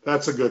said,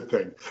 that's a good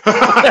thing.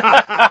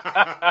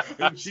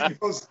 And she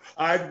goes,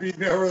 I'd be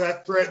never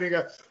that threatening.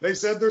 They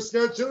said they're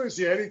scared shitless,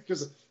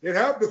 because it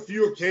happened a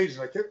few occasions.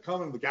 I kept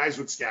coming, the guys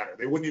would scatter.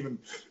 They wouldn't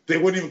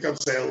even come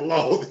say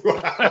hello.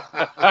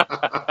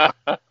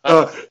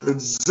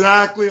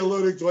 Exactly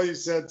alluding to what you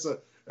said. So,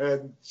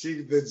 and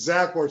the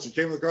exact words, she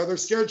came to the car, they're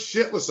scared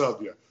shitless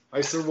of you.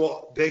 I said,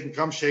 well, they can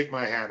come shake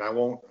my hand. I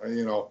won't,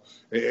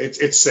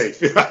 it's safe.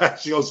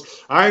 She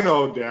goes, I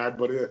know, Dad,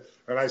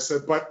 and I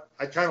said, but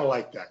I kind of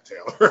like that,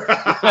 Taylor.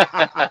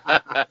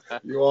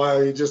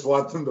 You just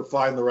want them to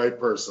find the right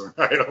person,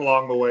 right,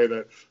 along the way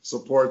that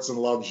supports and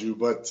loves you.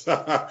 But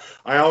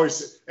I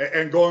always,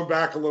 and going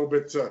back a little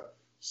bit to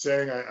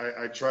saying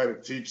I try to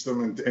teach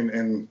them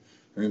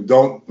and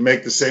don't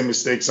make the same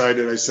mistakes I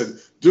did. I said,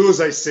 do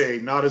as I say,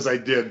 not as I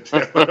did.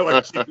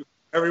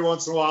 Every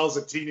once in a while, as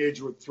a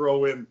teenager, would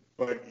throw in,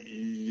 but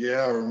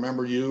yeah,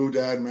 remember you,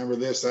 Dad? Remember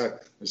this?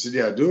 That? I said,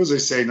 yeah, do as I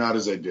say, not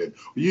as I did.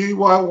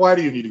 Why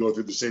do you need to go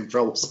through the same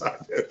troubles I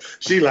did?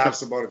 She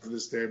laughs about it to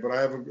this day, but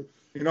I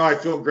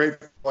feel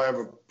grateful. I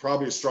have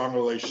probably a strong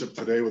relationship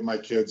today with my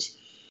kids,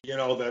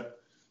 that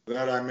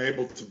I'm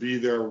able to be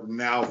there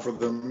now for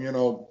them,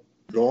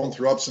 going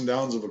through ups and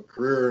downs of a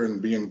career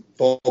and being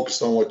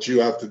focused on what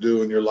you have to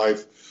do in your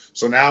life.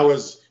 So now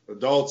as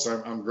adults,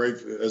 I'm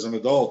grateful as an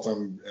adult,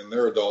 and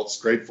they're adults,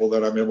 grateful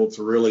that I'm able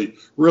to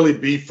really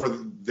be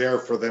there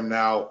for them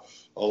now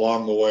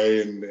along the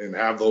way and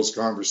have those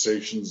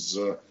conversations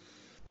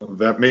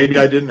that maybe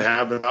I didn't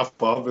have enough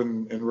of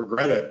and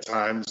regret at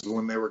times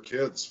when they were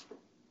kids.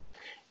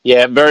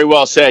 Yeah, very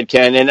well said,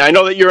 Ken. And I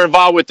know that you're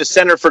involved with the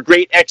Center for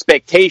Great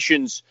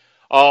Expectations.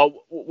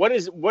 What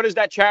is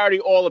that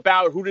charity all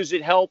about? Who does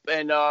it help?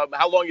 And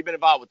how long have you been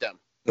involved with them?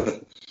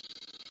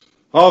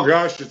 Oh,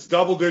 gosh, it's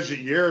double-digit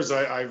years.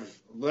 I've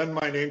lent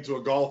my name to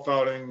a golf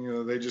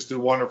outing. They just do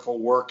wonderful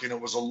work, and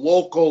it was a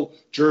local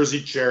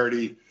Jersey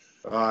charity.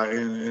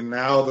 And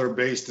now they're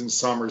based in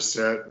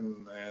Somerset,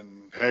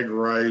 and Peg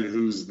Wright,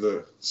 who's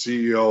the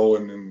CEO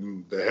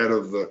and the head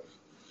of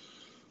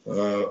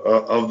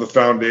the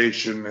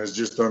foundation, has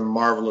just done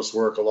marvelous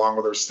work along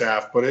with her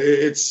staff. But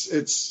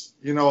it's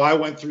I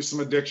went through some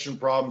addiction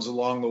problems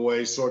along the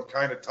way, so it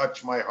kind of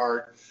touched my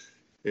heart.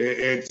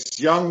 It's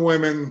young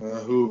women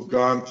who've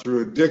gone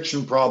through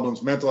addiction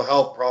problems, mental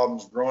health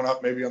problems, growing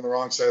up maybe on the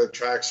wrong side of the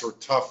tracks, or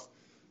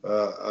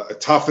a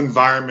tough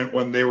environment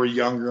when they were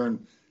younger,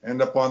 and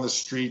end up on the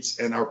streets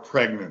and are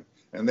pregnant,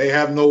 and they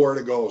have nowhere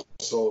to go.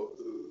 So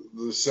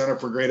the Center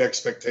for Great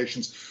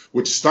Expectations,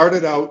 which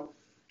started out,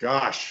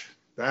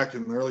 back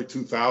in the early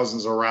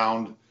 2000s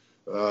around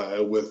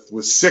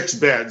with 6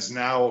 beds,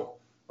 now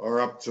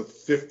are up to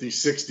 50,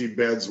 60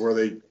 beds, where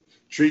they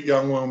treat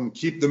young women,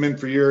 keep them in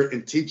for a year,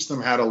 and teach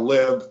them how to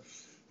live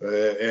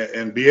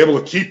and be able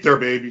to keep their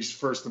babies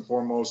first and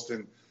foremost,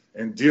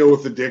 and deal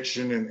with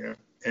addiction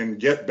and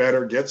get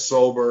better, get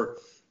sober,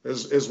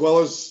 as well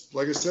as,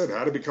 like I said,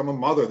 how to become a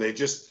mother. They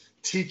just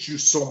teach you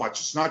so much.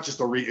 It's not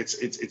just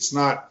it's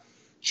not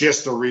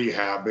just a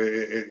rehab.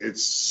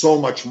 It's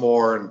so much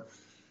more,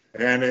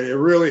 and it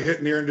really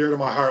hit near and dear to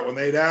my heart when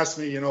they'd asked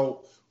me.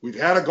 We've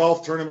had a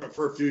golf tournament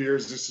for a few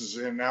years. This is,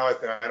 and now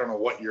I don't know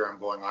what year I'm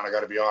going on. I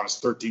got to be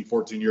honest, 13,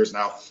 14 years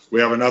now.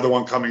 We have another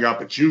one coming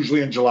up. It's usually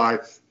in July.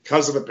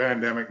 Because of the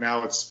pandemic,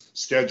 now it's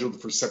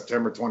scheduled for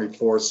September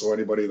 24th. So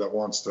anybody that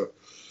wants to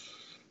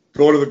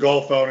go to the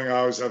golf outing, I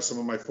always have some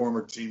of my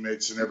former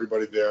teammates and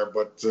everybody there.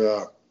 But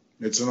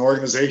it's an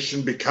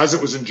organization, because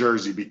it was in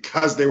Jersey,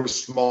 because they were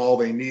small,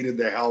 they needed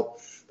the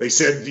help. They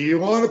said, "Do you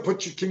want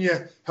to can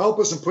you help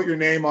us and put your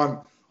name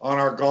on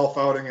our golf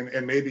outing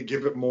and maybe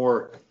give it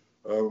more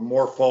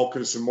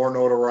focus and more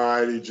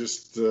notoriety,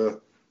 just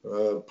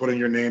putting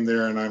your name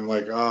there?" And I'm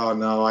like, "Oh,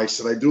 no." I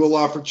said, "I do a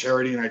lot for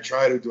charity, and I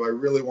try to. Do I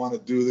really want to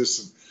do this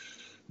and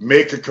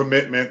make a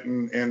commitment?"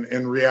 And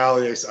in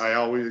reality,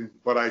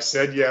 I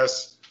said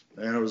yes,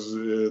 and it was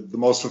the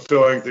most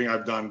fulfilling thing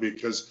I've done,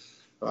 because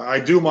I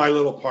do my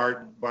little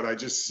part, but I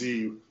just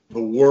see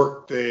the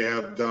work they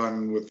have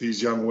done with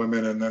these young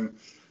women. And then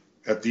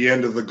at the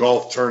end of the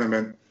golf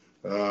tournament,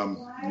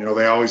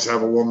 they always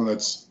have a woman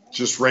that's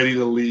just ready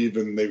to leave,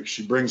 and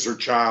she brings her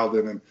child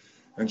in,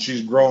 and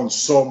she's grown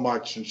so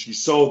much, and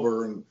she's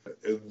sober, and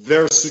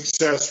their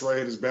success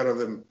rate is better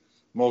than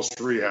most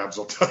rehabs,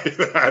 I'll tell you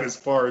that, as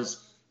far as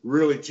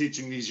really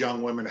teaching these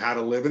young women how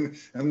to live.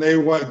 And they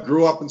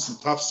grew up in some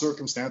tough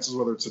circumstances,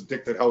 whether it's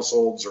addicted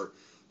households or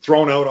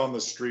thrown out on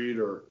the street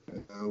or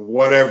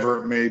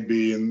whatever it may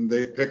be, and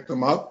they pick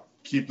them up,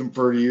 keep them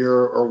for a year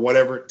or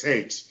whatever it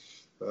takes,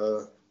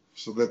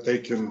 so that they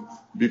can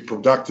be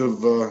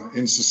productive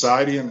in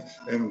society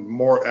and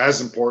more,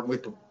 as importantly,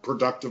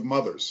 productive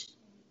mothers.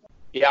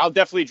 Yeah, I'll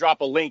definitely drop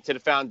a link to the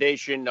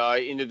foundation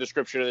in the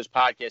description of this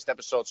podcast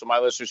episode, so my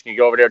listeners can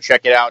go over there,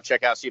 check it out,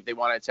 see if they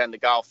want to attend the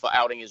golf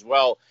outing as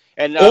well.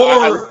 And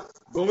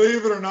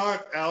believe it or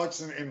not,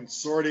 Alex, and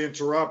sorry to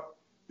interrupt,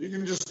 you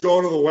can just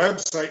go to the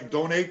website and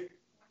donate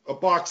a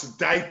box of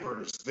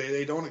diapers.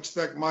 They don't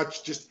expect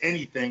much, just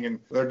anything, and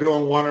they're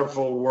doing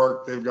wonderful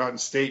work. They've gotten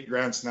state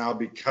grants now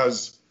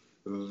because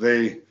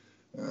it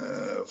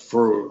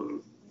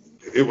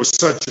was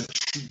such a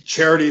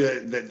charity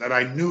that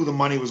I knew the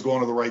money was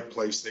going to the right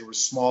place. They were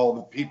small.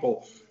 The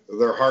people,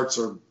 their hearts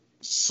are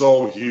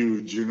so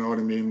huge, you know what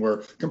I mean?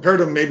 Where compared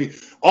to maybe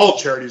all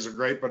charities are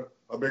great, but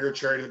a bigger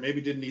charity that maybe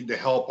didn't need the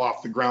help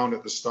off the ground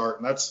at the start.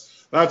 And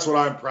that's what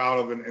I'm proud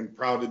of, and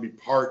proud to be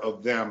part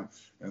of them.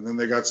 And then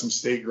they got some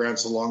state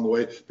grants along the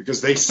way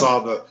because they saw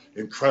the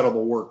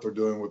incredible work they're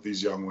doing with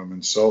these young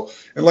women. So,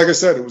 and like I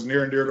said, it was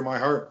near and dear to my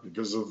heart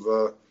because of,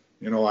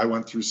 I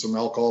went through some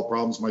alcohol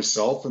problems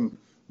myself, and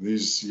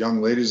these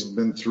young ladies have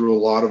been through a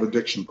lot of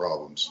addiction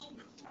problems.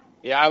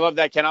 Yeah, I love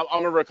that, Ken.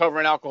 I'm a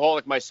recovering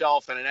alcoholic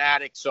myself and an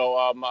addict, so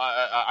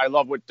I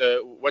love what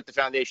the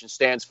foundation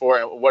stands for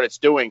and what it's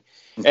doing.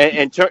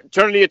 And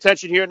turning the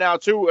attention here now,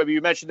 too, you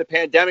mentioned the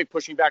pandemic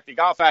pushing back the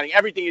golf outing.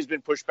 Everything has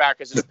been pushed back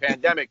because of the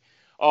pandemic.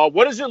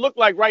 What does it look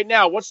like right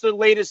now? What's the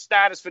latest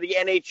status for the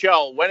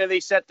NHL? When are they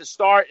set to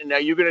start? And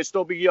are you going to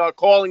still be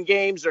calling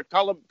games or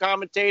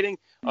commentating?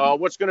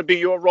 What's going to be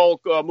your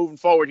role moving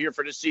forward here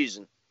for this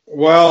season?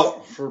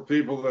 Well, for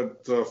people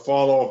that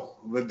follow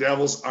the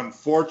Devils,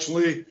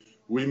 unfortunately,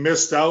 we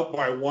missed out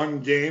by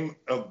one game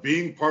of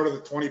being part of the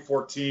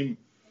 2014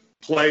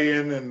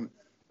 play-in, and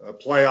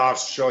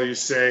playoffs, shall you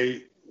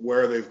say,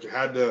 where they've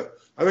had to.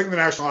 I think the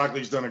National Hockey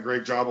League's done a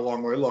great job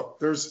along the way. Look,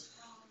 there's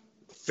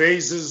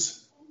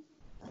phases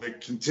they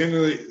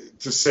continue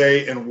to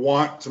say and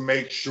want to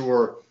make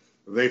sure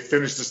they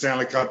finish the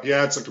Stanley Cup.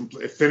 Yeah, it's a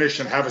complete finish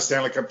and have a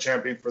Stanley Cup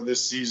champion for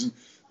this season.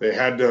 They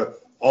had to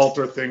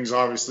alter things,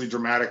 obviously,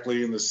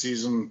 dramatically, and the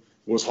season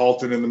was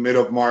halted in the mid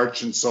of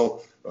March, and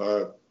so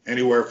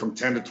anywhere from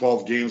 10 to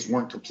 12 games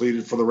weren't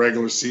completed for the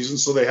regular season.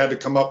 So they had to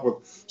come up with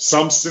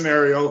some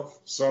scenario,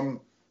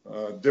 some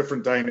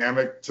different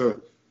dynamic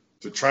to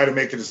try to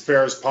make it as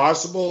fair as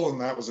possible,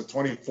 and that was a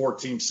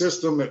 24-team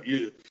system.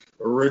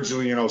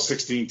 Originally,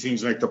 16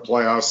 teams make the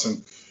playoffs,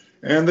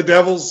 and the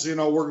Devils,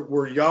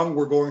 we're young.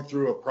 We're going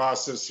through a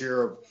process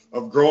here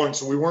of growing,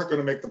 so we weren't going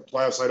to make the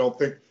playoffs, I don't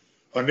think,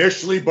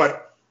 initially,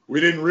 but we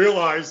didn't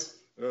realize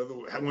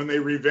when they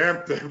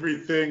revamped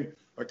everything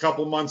a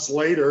couple months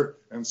later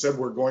and said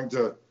we're going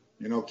to,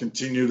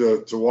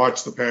 continue to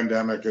watch the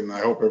pandemic, and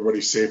I hope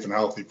everybody's safe and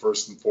healthy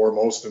first and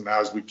foremost, and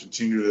as we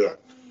continue to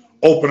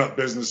open up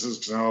businesses,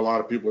 because I know a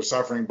lot of people are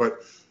suffering, but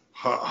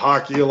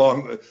hockey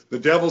along the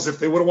Devils, if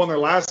they would have won their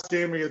last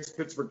game against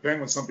Pittsburgh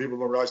Penguins, some people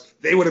don't realize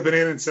they would have been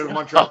in instead of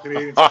Montreal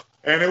Canadiens,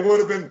 and it would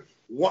have been,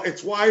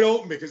 it's wide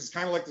open because it's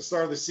kind of like the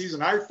start of the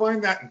season. I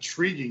find that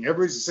intriguing.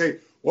 Everybody's to say,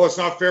 well, it's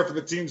not fair for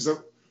the teams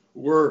that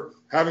were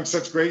having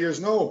such great years.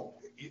 No,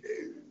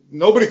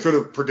 nobody could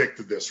have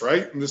predicted this,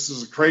 right? And this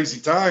is crazy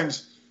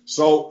times.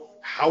 So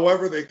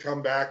however they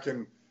come back,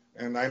 and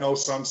I know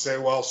some say,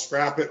 well,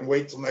 scrap it and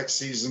wait till next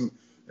season,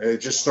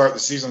 just start the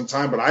season on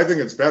time. But I think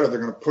it's better. They're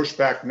going to push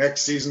back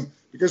next season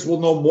because we'll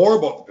know more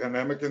about the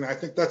pandemic. And I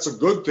think that's a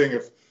good thing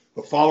if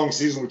the following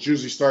season, which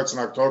usually starts in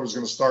October, is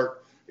going to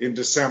start in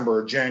December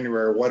or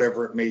January or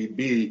whatever it may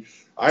be.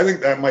 I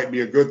think that might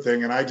be a good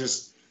thing. And I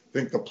just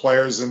think the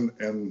players and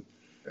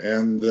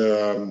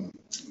the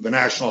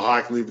National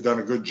Hockey League have done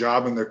a good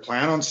job, and they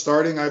plan on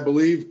starting, I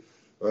believe,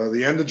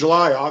 the end of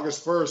July,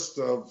 August 1st,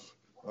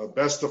 of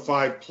best of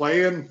 5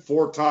 play-in,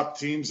 4 top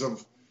teams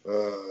of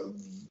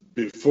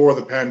before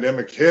the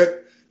pandemic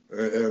hit,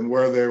 and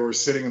where they were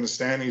sitting in the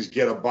standings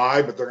get a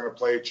bye, but they're going to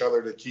play each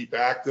other to keep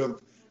active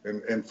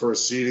and for a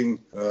seeding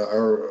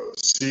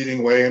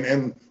way.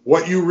 And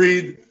what you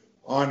read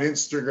on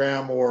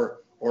Instagram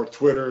or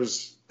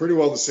Twitter's pretty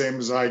well the same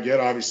as I get.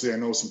 Obviously, I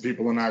know some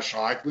people in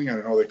National Hockey League,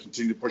 and I know they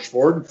continue to push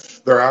forward.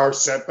 There are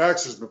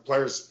setbacks. There's been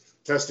players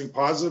testing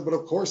positive, but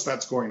of course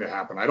that's going to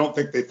happen. I don't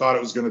think they thought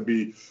it was going to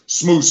be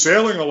smooth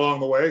sailing along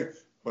the way,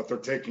 but they're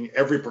taking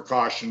every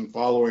precaution,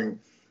 following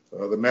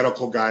the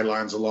medical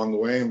guidelines along the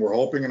way, and we're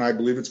hoping, and I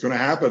believe it's going to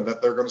happen,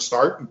 that they're going to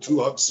start in 2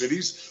 hub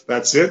cities.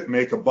 That's it.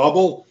 Make a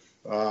bubble.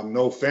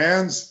 No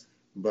fans,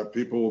 but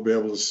people will be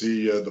able to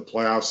see the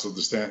playoffs of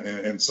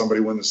and somebody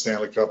win the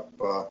Stanley Cup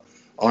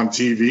on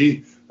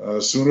TV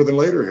sooner than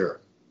later here.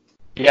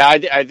 Yeah,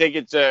 I think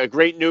it's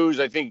great news.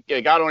 I think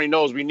God only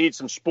knows we need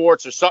some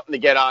sports or something to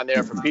get on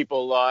there for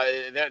people.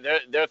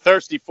 They're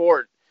thirsty for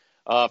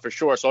it, for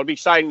sure. So it'll be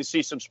exciting to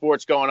see some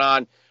sports going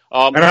on.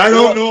 And I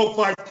don't know if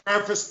I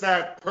prefaced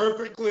that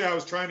perfectly. I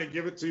was trying to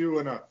give it to you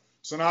in a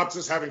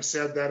synopsis. Having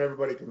said that,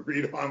 everybody can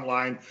read it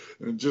online,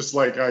 just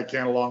like I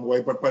can along the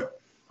way.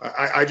 But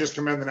I just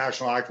commend the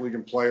National Hockey League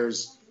and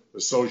Players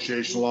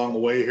Association along the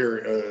way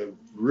here,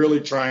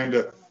 really trying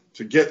to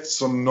get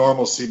some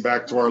normalcy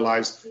back to our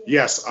lives.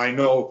 Yes, I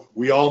know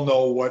we all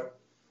know what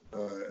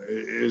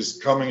is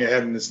coming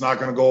ahead, and it's not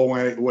going to go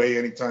away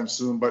anytime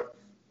soon. But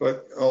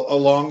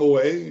along the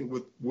way,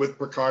 with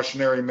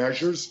precautionary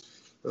measures,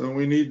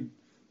 we need,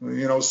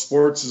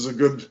 sports is a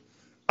good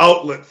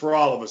outlet for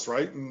all of us,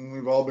 right? And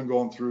we've all been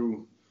going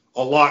through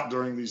a lot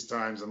during these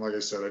times. And like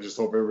I said, I just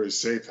hope everybody's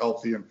safe,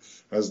 healthy. And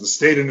as the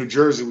state of New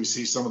Jersey, we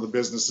see some of the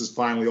businesses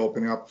finally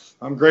opening up.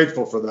 I'm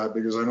grateful for that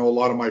because I know a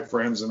lot of my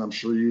friends, and I'm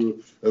sure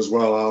you as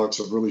well, Alex,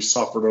 have really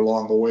suffered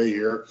along the way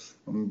here.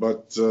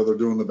 But they're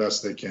doing the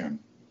best they can.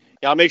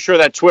 Yeah, I'll make sure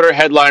that Twitter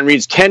headline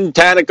reads, Ken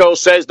Tanico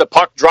says the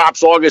puck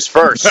drops August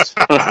 1st.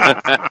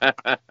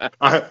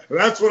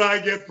 That's what I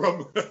get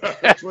from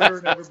Twitter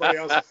and everybody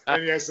else.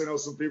 And yes, I know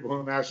some people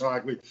in the National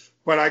Hockey League,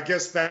 but I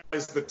guess that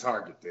is the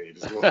target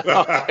date as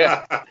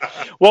well.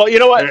 Well, you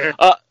know what?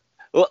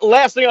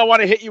 Last thing I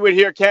want to hit you with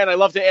here, Ken, I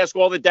love to ask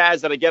all the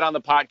dads that I get on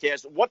the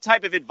podcast, what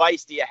type of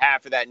advice do you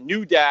have for that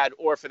new dad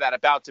or for that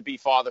about-to-be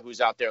father who's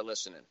out there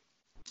listening?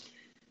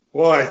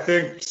 Well, I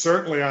think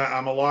certainly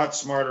I'm a lot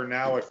smarter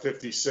now at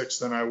 56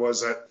 than I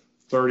was at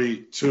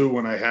 32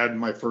 when I had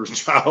my first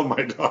child,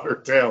 my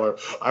daughter Taylor.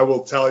 I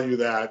will tell you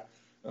that.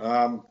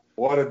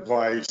 What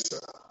advice?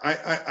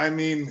 I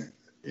mean,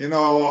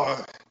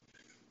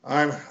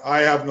 I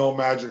have no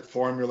magic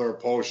formula or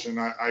potion.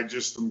 I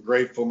just am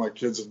grateful. My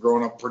kids have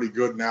grown up pretty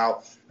good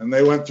now, and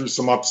they went through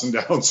some ups and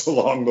downs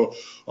along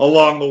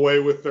the way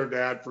with their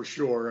dad for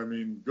sure. I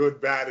mean, good,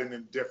 bad, and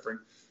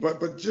indifferent.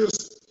 But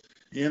just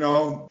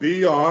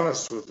be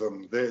honest with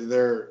them.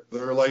 They're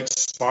like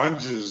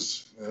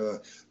sponges.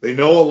 They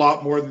know a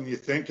lot more than you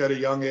think at a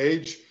young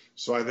age.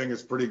 So I think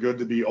it's pretty good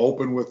to be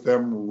open with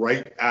them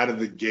right out of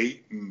the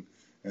gate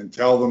and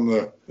tell them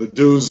the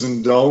do's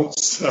and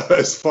don'ts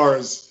as far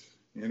as,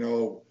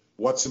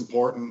 what's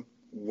important,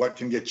 what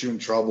can get you in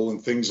trouble,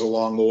 and things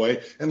along the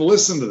way, and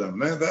listen to them.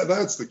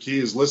 That's the key,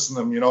 is listen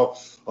to them.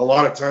 A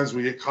lot of times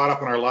we get caught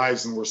up in our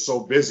lives and we're so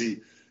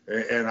busy,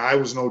 and I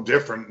was no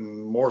different,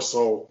 and more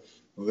so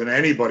than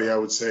anybody, I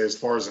would say, as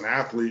far as an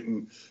athlete.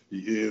 And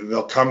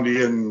they'll come to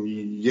you and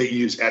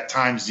you at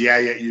times yeah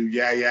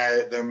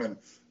at them and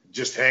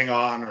just hang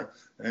on.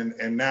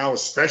 And now,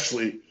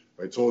 especially,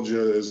 I told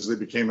you, as they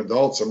became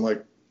adults, I'm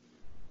like,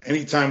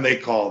 anytime they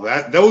call,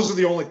 those are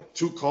the only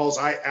two calls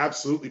I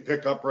absolutely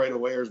pick up right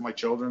away. There's my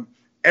children.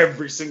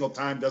 Every single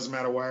time, doesn't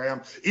matter where I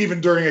am, even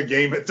during a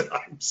game at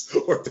times,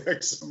 or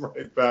text them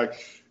right back.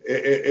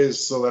 It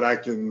is so that I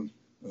can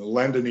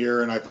lend an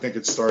ear, and I think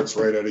it starts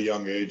right at a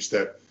young age,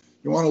 that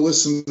you want to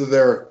listen to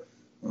their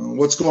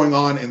what's going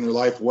on in their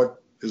life,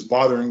 what is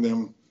bothering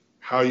them,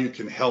 how you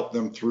can help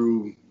them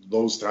through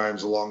those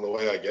times along the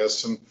way, I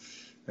guess,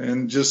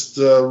 and just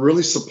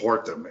really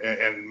support them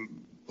and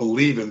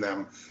believe in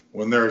them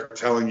when they're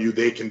telling you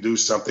they can do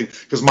something.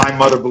 Because my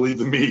mother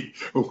believed in me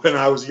when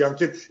I was a young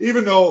kid,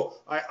 even though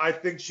I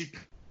think she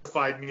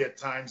terrified me at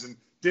times and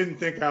didn't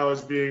think I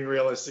was being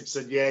realistic.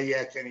 Said,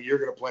 yeah, Kenny, you're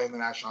going to play in the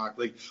National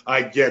Hockey League.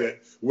 I get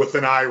it, with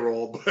an eye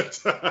roll, but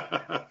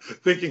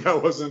thinking I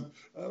wasn't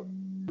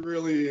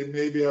really,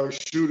 maybe I was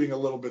shooting a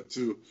little bit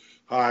too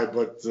high.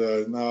 But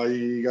no,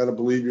 you got to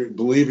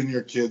believe in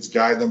your kids,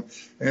 guide them.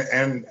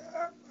 And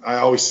I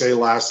always say,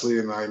 lastly,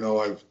 and I know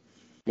I've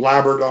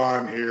blabbered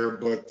on here,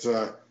 but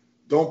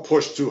don't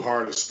push too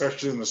hard,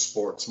 especially in the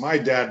sports. My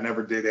dad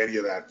never did any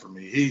of that for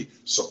me. He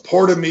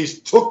supported me,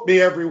 took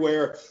me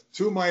everywhere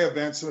to my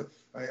events.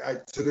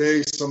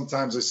 Today,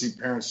 sometimes I see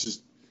parents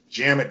just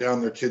jam it down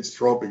their kids'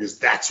 throat because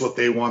that's what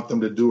they want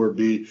them to do or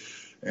be.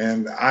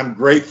 And I'm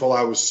grateful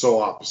I was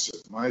so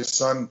opposite. My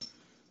son,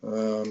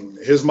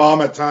 his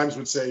mom at times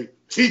would say,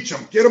 teach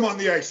him, get him on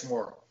the ice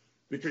more,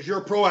 because you're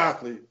a pro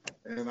athlete.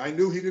 And I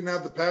knew he didn't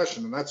have the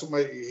passion, and that's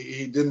what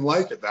he didn't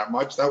like it that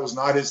much. That was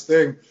not his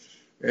thing.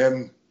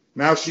 And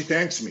now she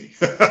thanks me.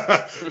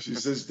 She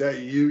says, Dad,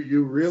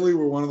 you really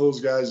were one of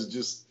those guys that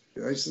just,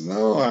 I said,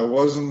 no, I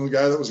wasn't the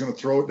guy that was going to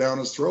throw it down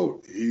his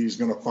throat. He's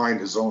going to find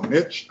his own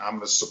niche. I'm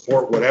going to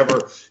support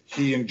whatever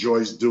he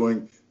enjoys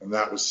doing. And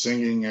that was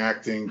singing,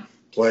 acting,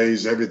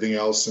 plays, everything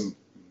else. And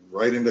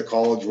right into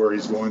college, where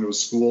he's going to a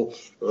school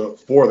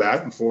for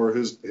that and for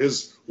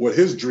what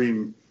his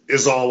dream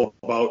is all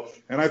about.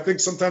 And I think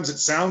sometimes it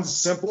sounds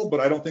simple, but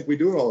I don't think we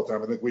do it all the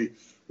time. I think we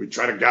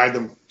try to guide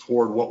them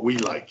toward what we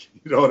like.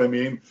 You know what I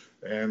mean?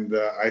 And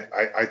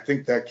I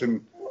think that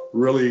can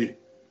really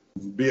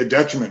be a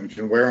detriment and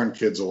can wear on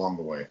kids along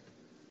the way.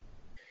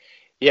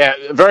 Yeah,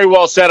 very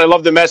well said. I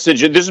love the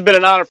message. And this has been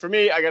an honor for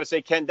me. I got to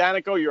say, Ken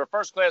Daneyko, you're a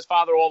first-class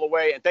father all the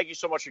way. And thank you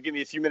so much for giving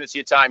me a few minutes of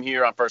your time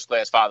here on First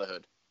Class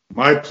Fatherhood.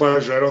 My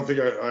pleasure.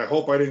 I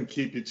hope I didn't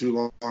keep you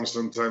too long.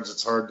 Sometimes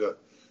it's hard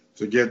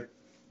to get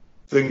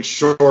things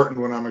shortened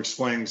when I'm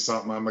explaining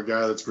something. I'm a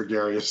guy that's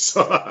gregarious.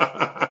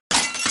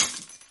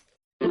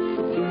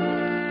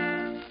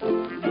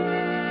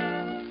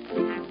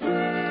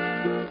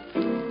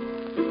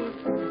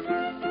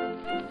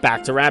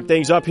 Back to wrap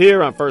things up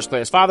here on First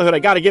Class Fatherhood. I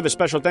got to give a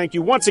special thank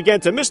you once again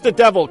to Mr.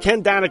 Devil,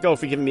 Ken Daneyko,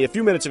 for giving me a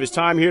few minutes of his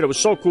time here. That was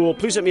so cool.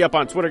 Please hit me up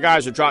on Twitter,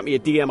 guys, or drop me a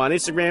DM on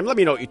Instagram. Let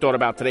me know what you thought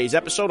about today's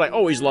episode. I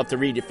always love to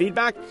read your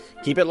feedback.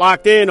 Keep it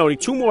locked in. Only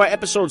 2 more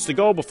episodes to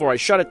go before I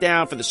shut it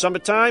down for the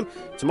summertime.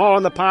 Tomorrow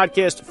on the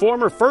podcast,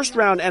 former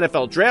first-round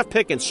NFL draft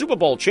pick and Super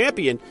Bowl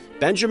champion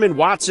Benjamin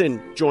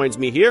Watson joins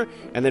me here.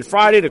 And then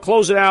Friday, to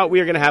close it out,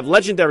 we are going to have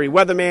legendary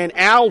weatherman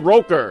Al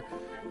Roker,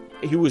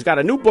 who's got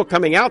a new book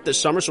coming out this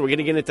summer, so we're going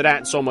to get into that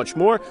and so much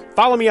more.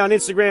 Follow me on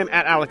Instagram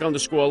at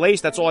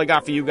Alec_Lace. That's all I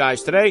got for you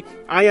guys today.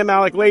 I am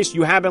Alec Lace.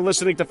 You have been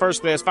listening to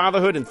First Class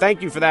Fatherhood, and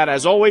thank you for that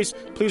as always.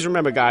 Please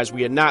remember, guys,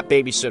 we are not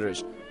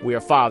babysitters. We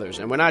are fathers.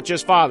 And we're not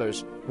just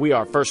fathers. We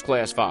are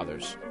first-class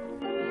fathers.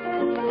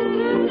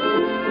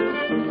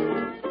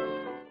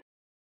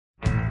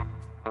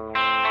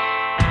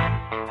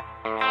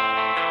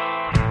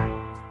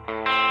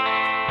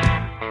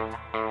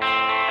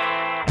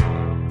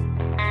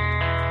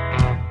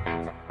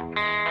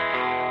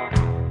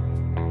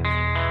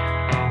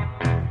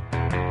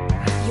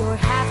 Your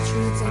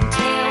half-truths and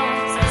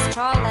tales as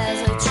tall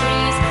as a trees.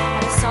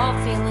 Had us all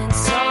feeling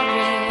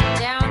sorry,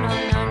 down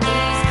on our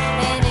knees,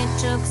 and it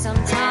took some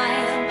time.